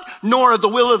blood, nor of the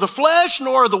will of the flesh,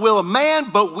 nor of the will of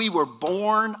man, but we were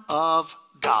born of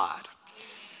God.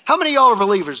 How many of y'all are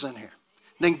believers in here?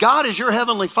 Then God is your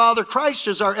heavenly Father. Christ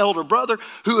is our elder brother,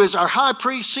 who is our high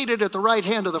priest seated at the right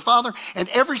hand of the Father. And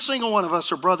every single one of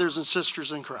us are brothers and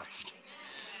sisters in Christ.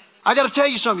 I got to tell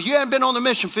you something. If you haven't been on the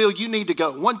mission field, you need to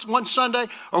go. One Sunday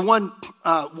or one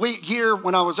year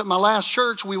when I was at my last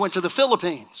church, we went to the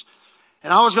Philippines.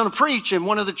 And I was going to preach in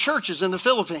one of the churches in the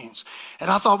Philippines.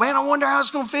 And I thought, man, I wonder how it's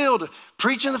going to feel to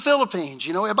preach in the Philippines.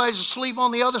 You know, everybody's asleep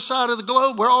on the other side of the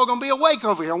globe. We're all going to be awake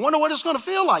over here. I wonder what it's going to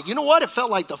feel like. You know what? It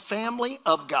felt like the family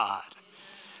of God.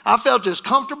 I felt as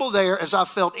comfortable there as I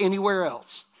felt anywhere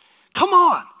else. Come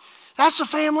on. That's the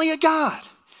family of God.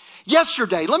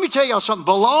 Yesterday, let me tell y'all something.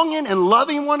 Belonging and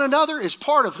loving one another is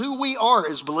part of who we are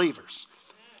as believers.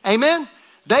 Amen?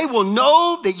 They will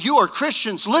know that you are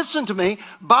Christians, listen to me,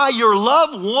 by your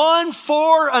love one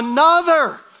for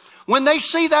another. When they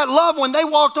see that love, when they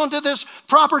walked onto this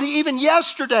property even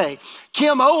yesterday,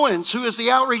 Kim Owens, who is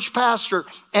the outreach pastor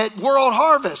at World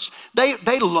Harvest,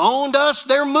 they loaned us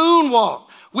their moonwalk.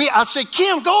 I said,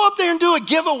 Kim, go up there and do a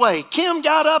giveaway. Kim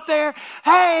got up there.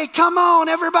 Hey, come on,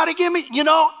 everybody give me,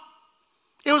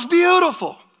 it was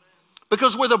beautiful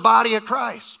because we're the body of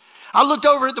Christ. I looked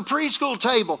over at the preschool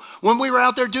table when we were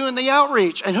out there doing the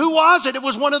outreach. And who was it? It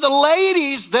was one of the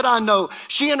ladies that I know.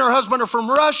 She and her husband are from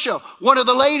Russia. One of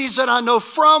the ladies that I know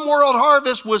from World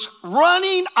Harvest was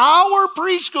running our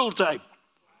preschool table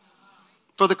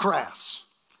for the crafts.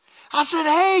 I said,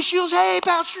 hey, she goes, hey,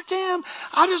 Pastor Tim,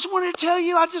 I just wanted to tell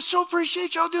you, I just so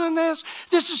appreciate y'all doing this.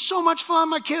 This is so much fun.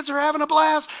 My kids are having a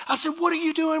blast. I said, what are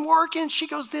you doing working? She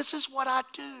goes, this is what I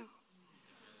do.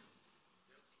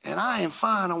 And I am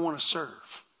fine, I want to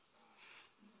serve.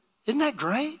 Isn't that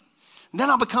great? And then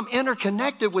I'll become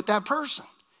interconnected with that person.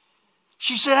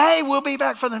 She said, hey, we'll be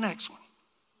back for the next one.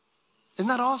 Isn't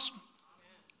that awesome?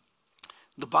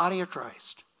 The body of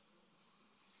Christ.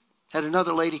 Had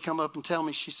another lady come up and tell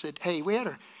me, she said, hey,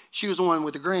 she was the one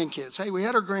with the grandkids. Hey, we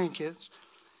had our grandkids.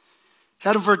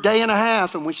 Had them for a day and a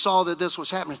half, and we saw that this was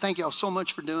happening. Thank y'all so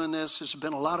much for doing this. This has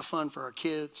been a lot of fun for our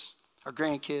kids, our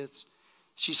grandkids.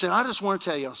 She said, I just want to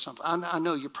tell y'all something. I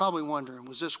know you're probably wondering,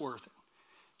 was this worth it?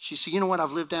 She said, you know what?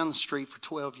 I've lived down the street for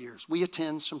 12 years. We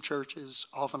attend some churches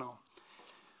off and on.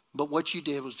 But what you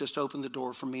did was just open the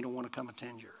door for me to want to come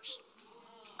attend yours.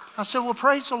 I said, well,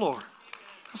 praise the Lord.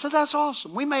 I said, that's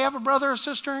awesome. We may have a brother or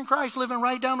sister in Christ living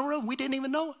right down the road. We didn't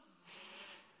even know it.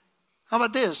 How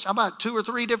about this? How about 2 or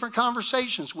 3 different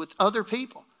conversations with other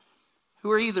people who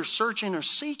are either searching or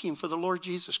seeking for the Lord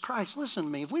Jesus Christ? Listen to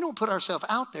me. If we don't put ourselves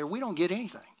out there, we don't get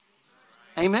anything.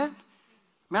 Amen?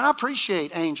 Man, I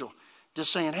appreciate Angel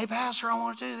just saying, hey, Pastor, I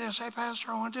want to do this. Hey,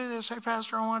 Pastor, I want to do this. Hey,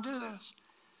 Pastor, I want to do this.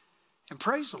 And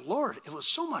praise the Lord, it was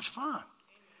so much fun.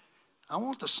 I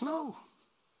want the snow.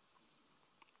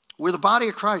 We're the body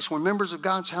of Christ. We're members of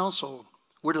God's household.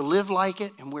 We're to live like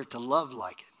it and we're to love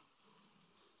like it.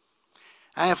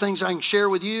 I have things I can share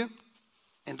with you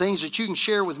and things that you can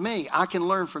share with me. I can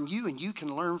learn from you and you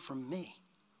can learn from me.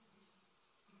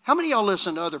 How many of y'all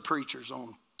listen to other preachers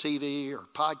on TV or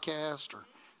podcast or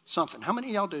something? How many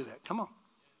of y'all do that? Come on.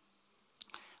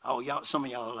 Oh, y'all, some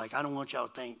of y'all are like, I don't want y'all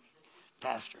to think,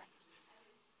 Pastor,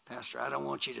 I don't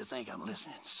want you to think I'm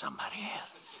listening to somebody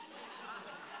else.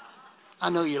 I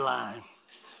know you're lying.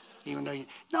 Even though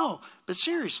no, but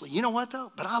seriously, you know what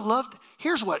though? But I loved it.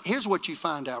 Here's what you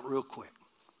find out real quick,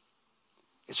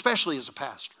 especially as a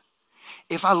pastor.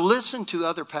 If I listen to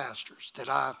other pastors that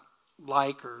I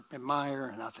like or admire,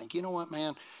 and I think, you know what,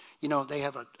 man, they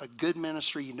have a good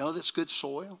ministry, that's good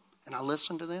soil, and I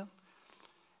listen to them.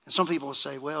 And some people will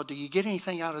say, well, do you get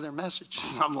anything out of their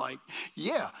messages? And I'm like,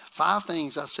 yeah, 5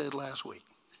 things I said last week.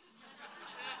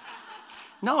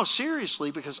 No, seriously,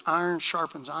 because iron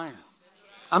sharpens iron.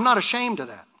 I'm not ashamed of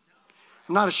that.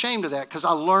 I'm not ashamed of that because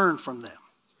I learned from them.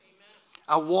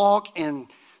 I walk in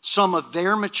some of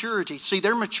their maturity. See,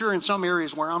 they're mature in some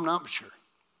areas where I'm not mature.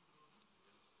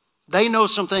 They know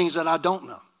some things that I don't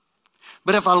know.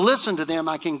 But if I listen to them,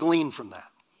 I can glean from that.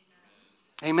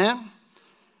 Amen?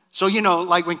 So,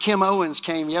 like when Kim Owens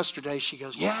came yesterday, she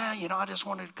goes, yeah, I just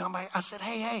wanted to come back. I said,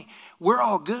 hey, we're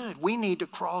all good. We need to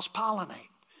cross-pollinate.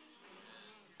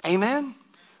 Amen?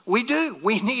 We do.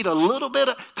 We need a little bit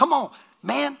of, come on,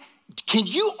 man, can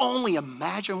you only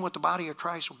imagine what the body of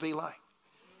Christ would be like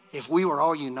if we were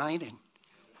all united?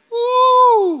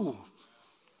 Woo!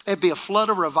 It'd be a flood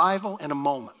of revival in a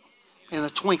moment, in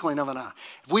the twinkling of an eye.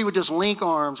 If we would just link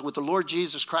arms with the Lord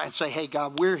Jesus Christ and say, hey,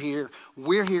 God, we're here.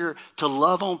 We're here to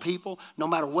love on people, no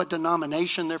matter what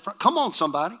denomination they're from. Come on,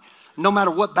 somebody. No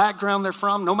matter what background they're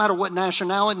from, no matter what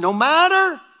nationality, no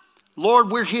matter,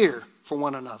 Lord, we're here for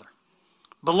one another.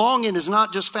 Belonging is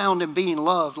not just found in being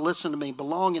loved. Listen to me.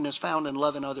 Belonging is found in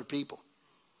loving other people.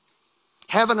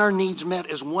 Having our needs met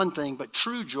is one thing, but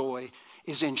true joy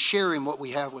is in sharing what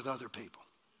we have with other people.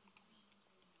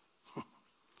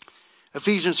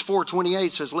 Ephesians 4:28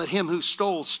 says, let him who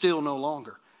stole steal no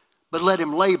longer, but let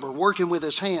him labor, working with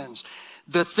his hands,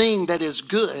 the thing that is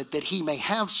good, that he may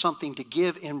have something to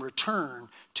give in return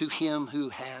to him who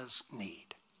has need.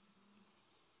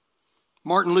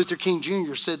 Martin Luther King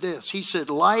Jr. said this. He said,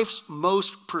 life's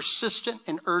most persistent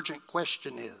and urgent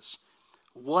question is,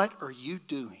 what are you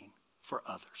doing for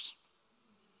others?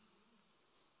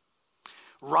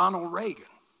 Ronald Reagan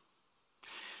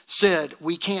said,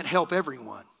 we can't help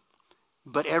everyone,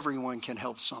 but everyone can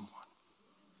help someone.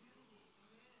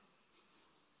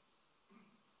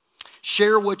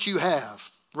 Share what you have.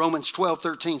 Romans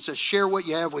 12:13 says, share what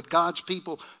you have with God's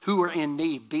people who are in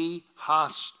need. Be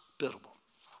hospitable.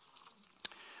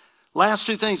 Last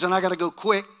two things, and I got to go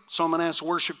quick, so I'm going to ask the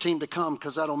worship team to come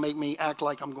because that'll make me act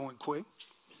like I'm going quick.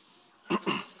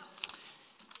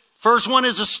 First one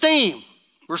is esteem,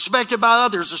 respected by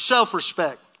others, a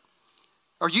self-respect.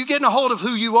 Are you getting a hold of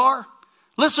who you are?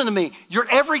 Listen to me. You're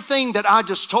everything that I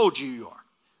just told you you are.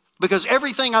 Because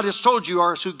everything I just told you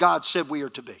are is who God said we are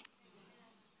to be.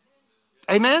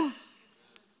 Amen?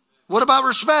 What about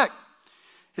respect?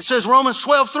 It says Romans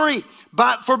 12:3,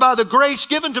 for by the grace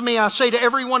given to me, I say to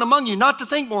everyone among you, not to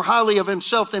think more highly of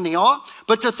himself than he ought,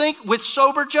 but to think with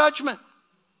sober judgment.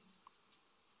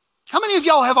 How many of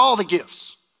y'all have all the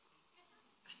gifts?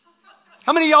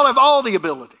 How many of y'all have all the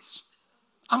abilities?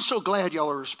 I'm so glad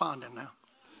y'all are responding now.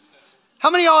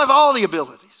 How many of y'all have all the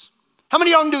abilities? How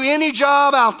many of y'all can do any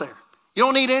job out there? You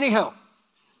don't need any help.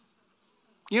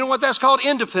 You know what that's called?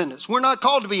 Independence. We're not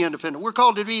called to be independent. We're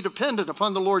called to be dependent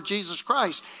upon the Lord Jesus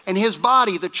Christ and his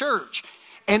body, the church.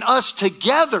 And us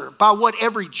together, by what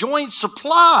every joint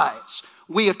supplies,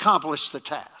 we accomplish the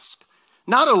task.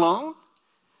 Not alone.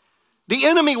 The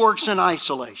enemy works in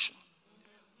isolation.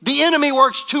 The enemy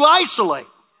works to isolate.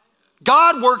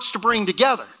 God works to bring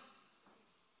together.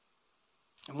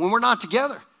 And when we're not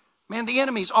together, man, the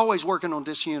enemy's always working on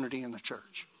disunity in the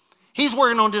church. He's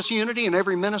working on disunity in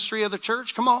every ministry of the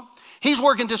church. Come on. He's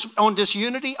working on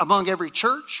disunity among every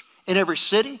church in every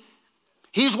city.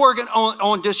 He's working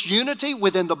on disunity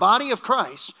within the body of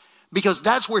Christ because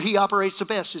that's where he operates the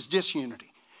best, is disunity.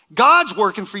 God's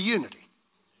working for unity.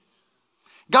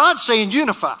 God's saying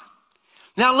unify.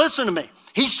 Now listen to me.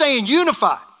 He's saying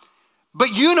unify,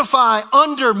 but unify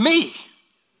under me.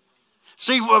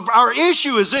 See, our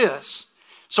issue is this.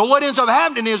 So what ends up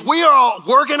happening is we are all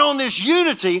working on this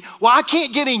unity. Well, I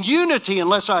can't get in unity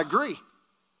unless I agree.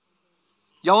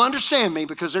 Y'all understand me,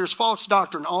 because there's false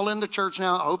doctrine all in the church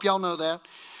now. I hope y'all know that.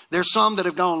 There's some that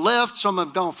have gone left, some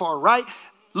have gone far right.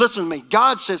 Listen to me.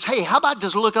 God says, hey, how about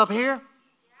just look up here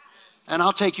and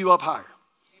I'll take you up higher.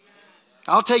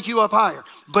 I'll take you up higher.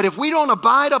 But if we don't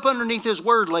abide up underneath his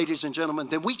word, ladies and gentlemen,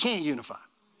 then we can't unify.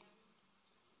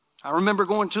 I remember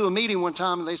going to a meeting one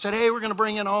time and they said, hey, we're going to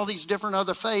bring in all these different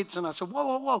other faiths. And I said, whoa,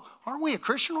 whoa, whoa. Aren't we a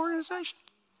Christian organization?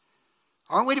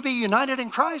 Aren't we to be united in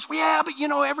Christ? Well, yeah, but you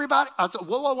know, everybody. I said,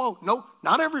 whoa, whoa, whoa. No,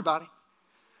 not everybody.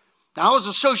 Now, I was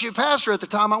associate pastor at the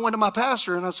time. I went to my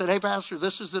pastor and I said, hey, pastor,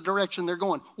 this is the direction they're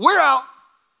going. We're out.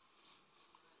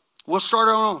 We'll start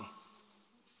our own.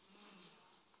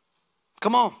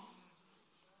 Come on.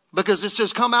 Because it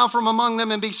says, come out from among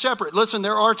them and be separate. Listen,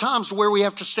 there are times where we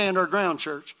have to stand our ground,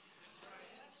 church.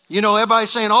 You know, everybody's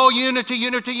saying, oh, unity,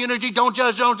 unity, unity, don't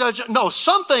judge, don't judge. No,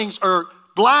 some things are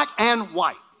black and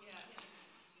white.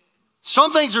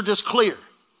 Some things are just clear.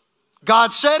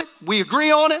 God said it, we agree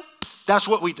on it, that's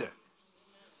what we do.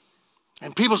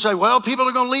 And people say, well, people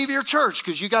are going to leave your church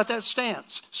because you got that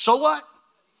stance. So what?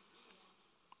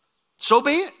 So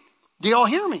be it. Do y'all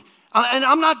hear me? And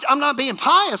I'm not being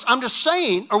pious. I'm just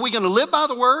saying, are we going to live by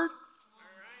the word?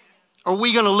 Or are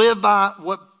we going to live by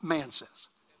what man says?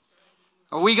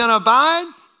 Are we going to abide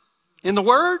in the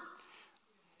word?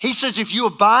 He says, if you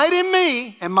abide in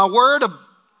me and my word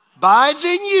abides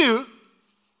in you,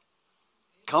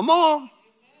 come on.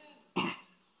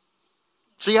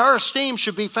 See, our esteem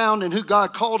should be found in who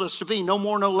God called us to be, no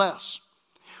more, no less.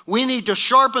 We need to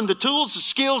sharpen the tools, the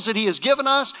skills that he has given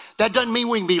us. That doesn't mean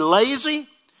we can be lazy,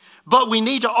 but we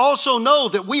need to also know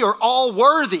that we are all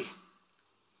worthy.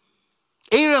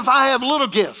 Even if I have little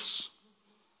gifts.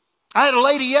 I had a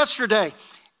lady yesterday,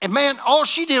 and man, all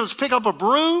she did was pick up a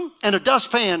broom and a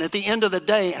dustpan at the end of the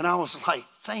day, and I was like,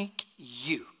 thank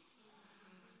you.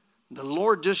 The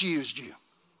Lord just used you.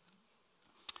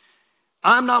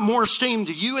 I'm not more esteemed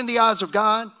to you in the eyes of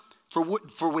God,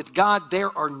 for with God there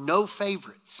are no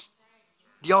favorites.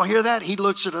 Do y'all hear that? He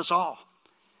looks at us all.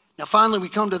 Now finally we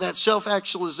come to that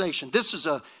self-actualization. This is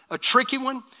a tricky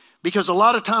one, because a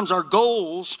lot of times our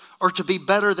goals are to be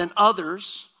better than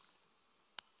others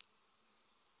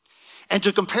and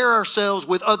to compare ourselves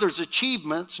with others'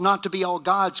 achievements, not to be all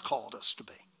God's called us to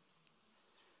be.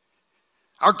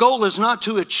 Our goal is not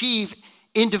to achieve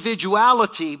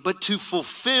individuality, but to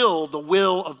fulfill the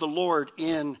will of the Lord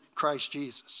in Christ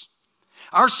Jesus.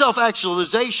 Our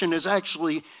self-actualization is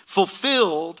actually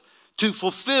fulfilled to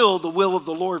fulfill the will of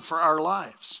the Lord for our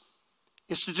lives.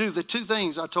 It's to do the two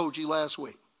things I told you last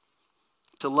week.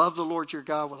 To love the Lord your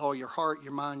God with all your heart,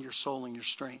 your mind, your soul, and your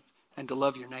strength, and to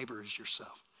love your neighbor as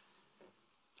yourself.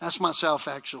 That's my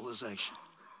self-actualization.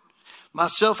 My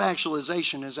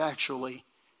self-actualization is actually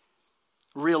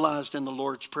realized in the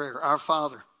Lord's Prayer. Our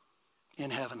Father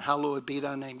in heaven, hallowed be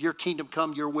thy name. Your kingdom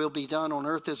come, your will be done on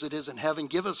earth as it is in heaven.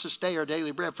 Give us this day our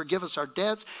daily bread. Forgive us our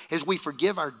debts as we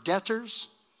forgive our debtors.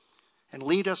 And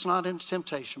lead us not into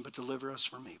temptation, but deliver us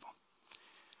from evil.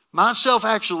 My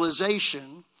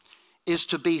self-actualization is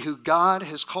to be who God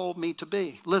has called me to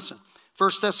be. Listen,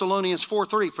 1 Thessalonians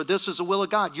 4:3, for this is the will of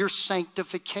God, your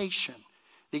sanctification,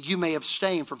 that you may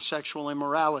abstain from sexual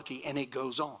immorality. And it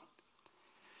goes on.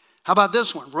 How about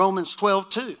this one? Romans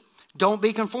 12:2. Don't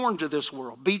be conformed to this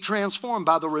world. Be transformed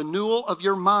by the renewal of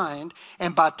your mind,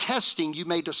 and by testing you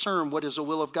may discern what is the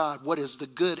will of God, what is the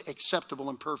good, acceptable,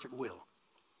 and perfect will.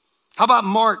 How about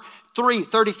Mark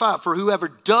 3:35? For whoever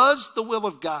does the will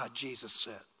of God, Jesus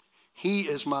said, he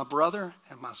is my brother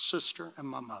and my sister and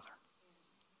my mother.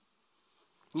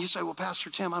 And you say, well, Pastor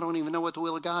Tim, I don't even know what the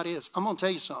will of God is. I'm going to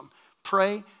tell you something.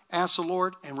 Pray, ask the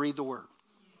Lord, and read the word.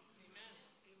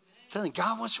 Tell him,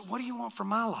 God, what do you want from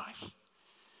my life?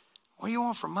 What do you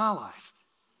want from my life?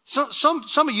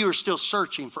 Some of you are still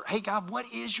searching for, hey, God, what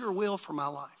is your will for my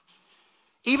life?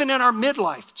 Even in our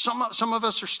midlife, some of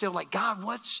us are still like, God,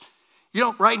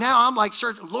 right now I'm like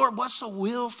searching, Lord, what's the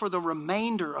will for the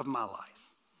remainder of my life?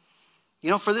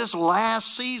 For this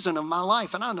last season of my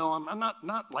life. And I know I'm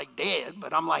not like dead,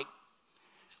 but I'm like,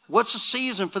 what's the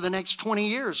season for the next 20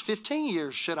 years, 15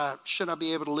 years? Should I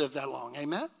be able to live that long?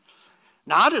 Amen?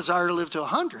 Now, I desire to live to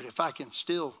 100 if I can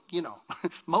still,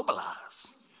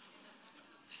 mobilize.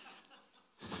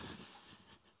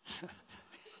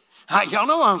 Y'all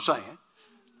know what I'm saying.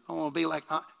 I want to be like,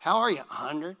 how are you,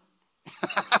 100?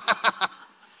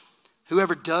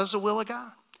 Whoever does the will of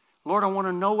God. Lord, I want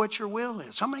to know what your will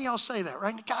is. How many of y'all say that,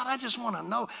 right? God, I just want to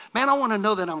know. Man, I want to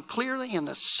know that I'm clearly in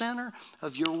the center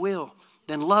of your will.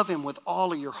 Then love him with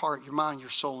all of your heart, your mind,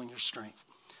 your soul, and your strength.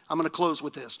 I'm going to close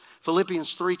with this.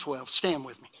 Philippians 3:12. Stand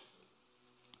with me.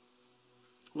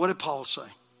 What did Paul say?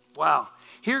 Wow.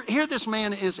 Here this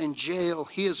man is in jail.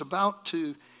 He is about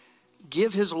to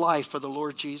give his life for the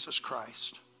Lord Jesus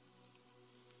Christ.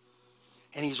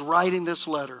 And he's writing this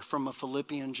letter from a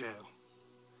Philippian jail.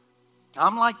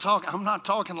 I'm not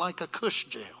talking like a cush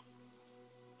jail.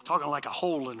 I'm talking like a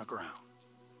hole in the ground.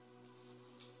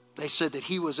 They said that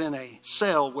he was in a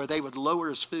cell where they would lower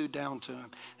his food down to him.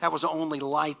 That was the only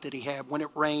light that he had. When it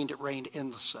rained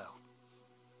in the cell.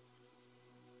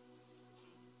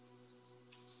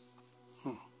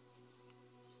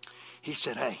 He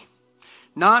said, hey,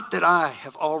 not that I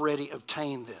have already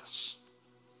obtained this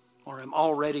or am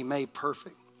already made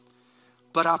perfect,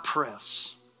 but I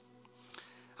press.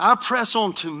 I press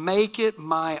on to make it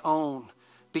my own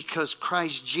because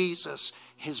Christ Jesus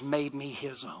has made me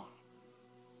his own.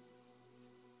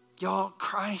 Y'all,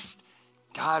 Christ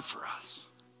died for us.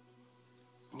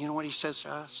 And you know what he says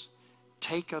to us?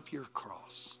 Take up your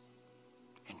cross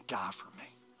and die for me.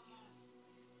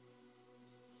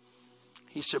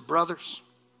 He said, brothers,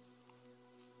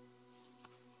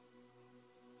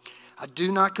 I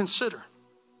do not consider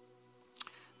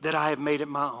that I have made it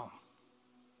my own.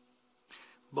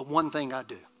 But one thing I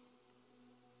do.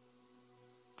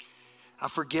 I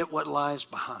forget what lies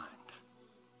behind.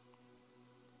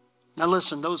 Now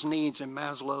listen, those needs in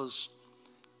Maslow's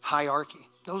hierarchy,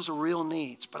 those are real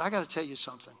needs. But I got to tell you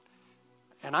something.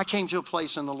 And I came to a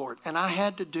place in the Lord, and I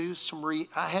had to do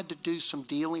some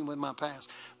dealing with my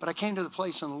past. But I came to the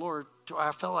place in the Lord to where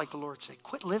I felt like the Lord said,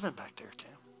 quit living back there,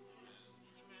 Tim.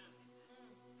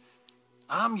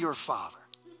 I'm your father.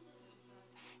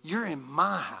 You're in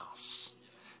my house.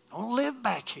 Don't live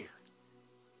back here.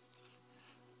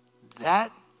 That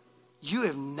you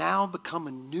have now become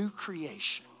a new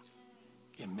creation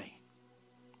in me.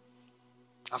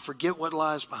 I forget what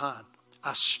lies behind.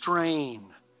 I strain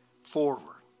forward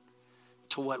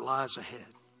to what lies ahead.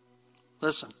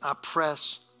 Listen, I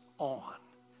press on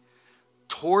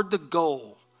toward the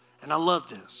goal, and I love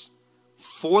this,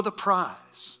 for the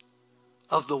prize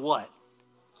of the what?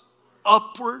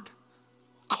 Upward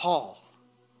call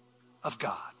of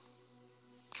God.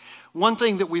 One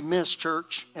thing that we miss,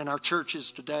 church, in our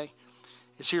churches today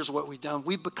is here's what we've done.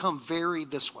 We've become very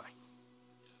this way.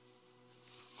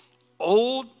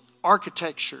 Old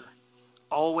architecture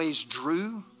always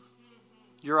drew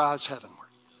your eyes heavenward.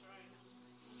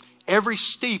 Every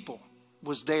steeple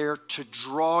was there to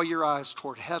draw your eyes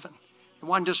toward heaven. It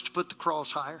wasn't just to put the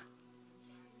cross higher.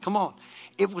 Come on.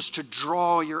 It was to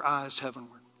draw your eyes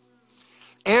heavenward.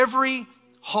 Every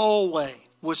hallway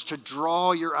was to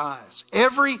draw your eyes.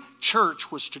 Every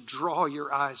church was to draw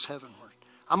your eyes heavenward.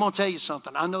 I'm going to tell you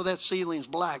something. I know that ceiling's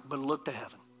black, but look to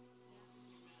heaven.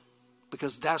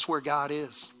 Because that's where God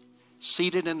is.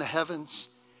 seated in the heavens,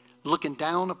 looking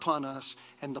down upon us.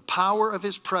 And the power of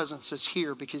his presence is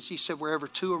here because he said, wherever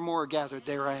two or more are gathered,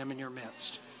 there I am in your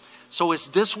midst. So it's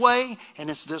this way and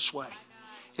it's this way.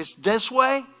 It's this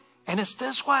way and it's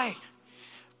this way.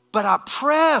 But I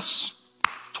press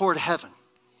toward heaven.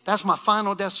 That's my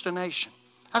final destination.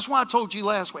 That's why I told you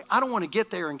last week, I don't want to get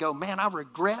there and go, man, I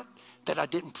regret that I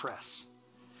didn't press.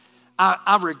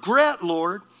 I regret,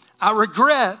 Lord, I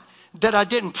regret that I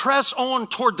didn't press on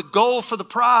toward the goal for the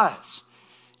prize.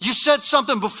 You said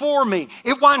something before me.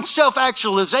 It wasn't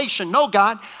self-actualization. No,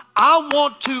 God, I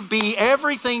want to be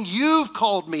everything you've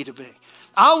called me to be.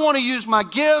 I want to use my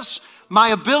gifts, my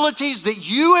abilities that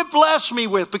you have blessed me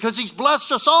with, because he's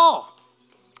blessed us all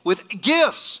with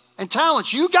gifts and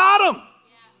talents. You got them.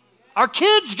 Our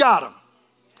kids got them.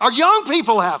 Our young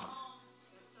people have them.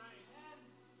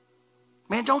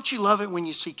 Man, don't you love it when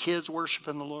you see kids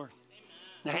worshiping the Lord?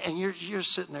 And you're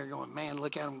sitting there going, man,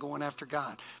 look at them going after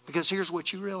God. Because here's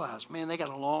what you realize. Man, they got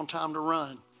a long time to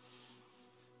run.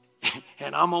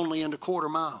 And I'm only in the quarter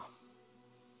mile.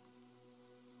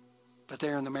 But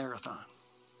they're in the marathon.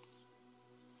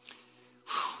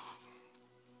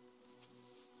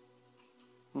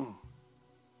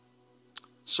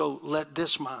 So let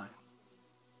this mind.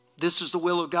 This is the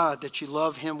will of God, that you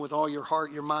love him with all your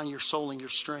heart, your mind, your soul, and your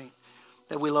strength.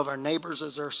 That we love our neighbors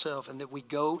as ourselves, and that we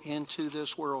go into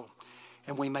this world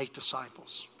and we make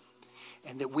disciples.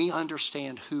 And that we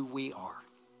understand who we are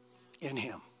in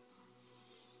him.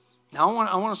 Now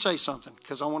I want to say something,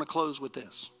 because I want to close with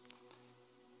this.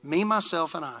 Me,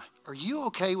 myself, and I. Are you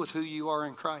okay with who you are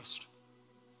in Christ?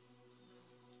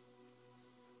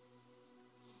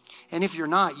 And if you're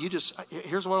not,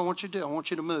 here's what I want you to do. I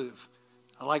want you to move.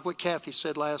 I like what Kathy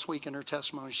said last week in her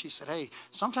testimony. She said, hey,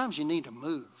 sometimes you need to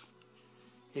move.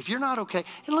 If you're not okay,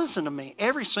 and listen to me,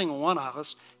 every single one of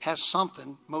us has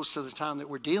something most of the time that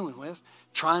we're dealing with,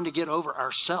 trying to get over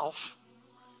ourself,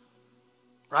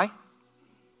 right?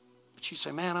 But you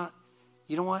say, man,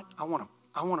 you know what? I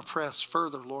want to press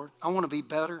further, Lord. I want to be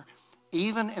better,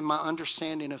 even in my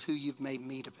understanding of who you've made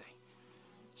me to be.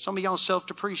 Some of y'all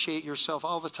self-depreciate yourself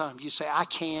all the time. You say, I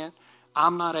can't,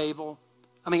 I'm not able.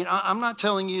 I mean, I'm not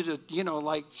telling you to,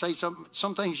 like say some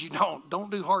things you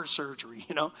don't do heart surgery,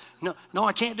 No,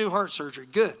 I can't do heart surgery.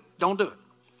 Good. Don't do it.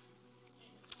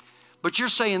 But you're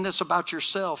saying this about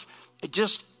yourself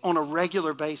just on a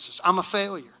regular basis. I'm a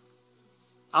failure.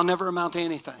 I'll never amount to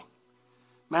anything.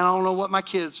 Man, I don't know what my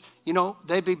kids,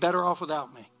 they'd be better off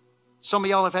without me. Some of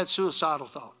y'all have had suicidal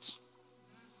thoughts.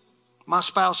 My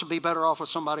spouse would be better off with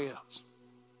somebody else.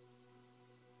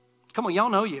 Come on,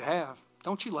 y'all know you have.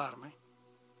 Don't you lie to me.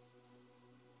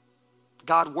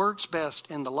 God works best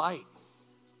in the light.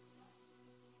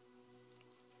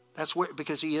 That's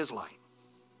because he is light.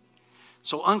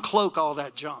 So uncloak all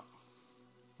that junk.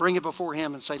 Bring it before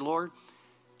him and say, Lord,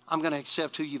 I'm going to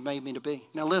accept who you've made me to be.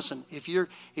 Now listen, if you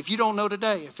don't know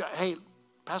today, hey,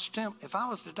 Pastor Tim, if I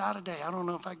was to die today, I don't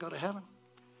know if I'd go to heaven.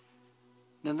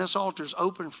 Then this altar is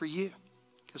open for you.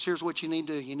 Because here's what you need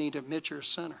to do. You need to admit you're a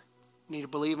sinner. You need to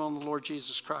believe on the Lord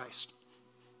Jesus Christ.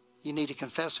 You need to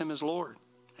confess him as Lord.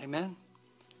 Amen.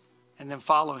 And then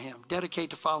follow him.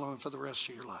 Dedicate to follow him for the rest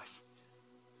of your life.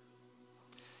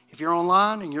 If you're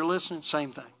online and you're listening,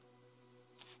 same thing.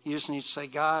 You just need to say,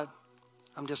 God,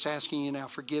 I'm just asking you now,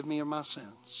 forgive me of my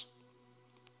sins.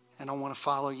 And I want to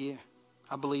follow you.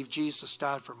 I believe Jesus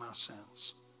died for my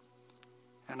sins.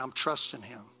 And I'm trusting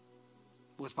him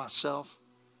with myself,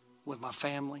 with my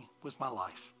family, with my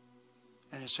life.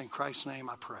 And it's in Christ's name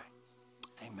I pray.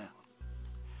 Amen.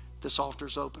 This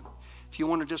altar's open. If you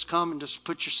want to just come and just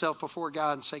put yourself before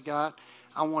God and say, God,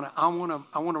 I want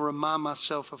to remind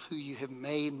myself of who you have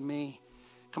made me.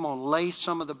 Come on, lay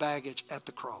some of the baggage at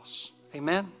the cross.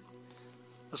 Amen.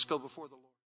 Let's go before the Lord.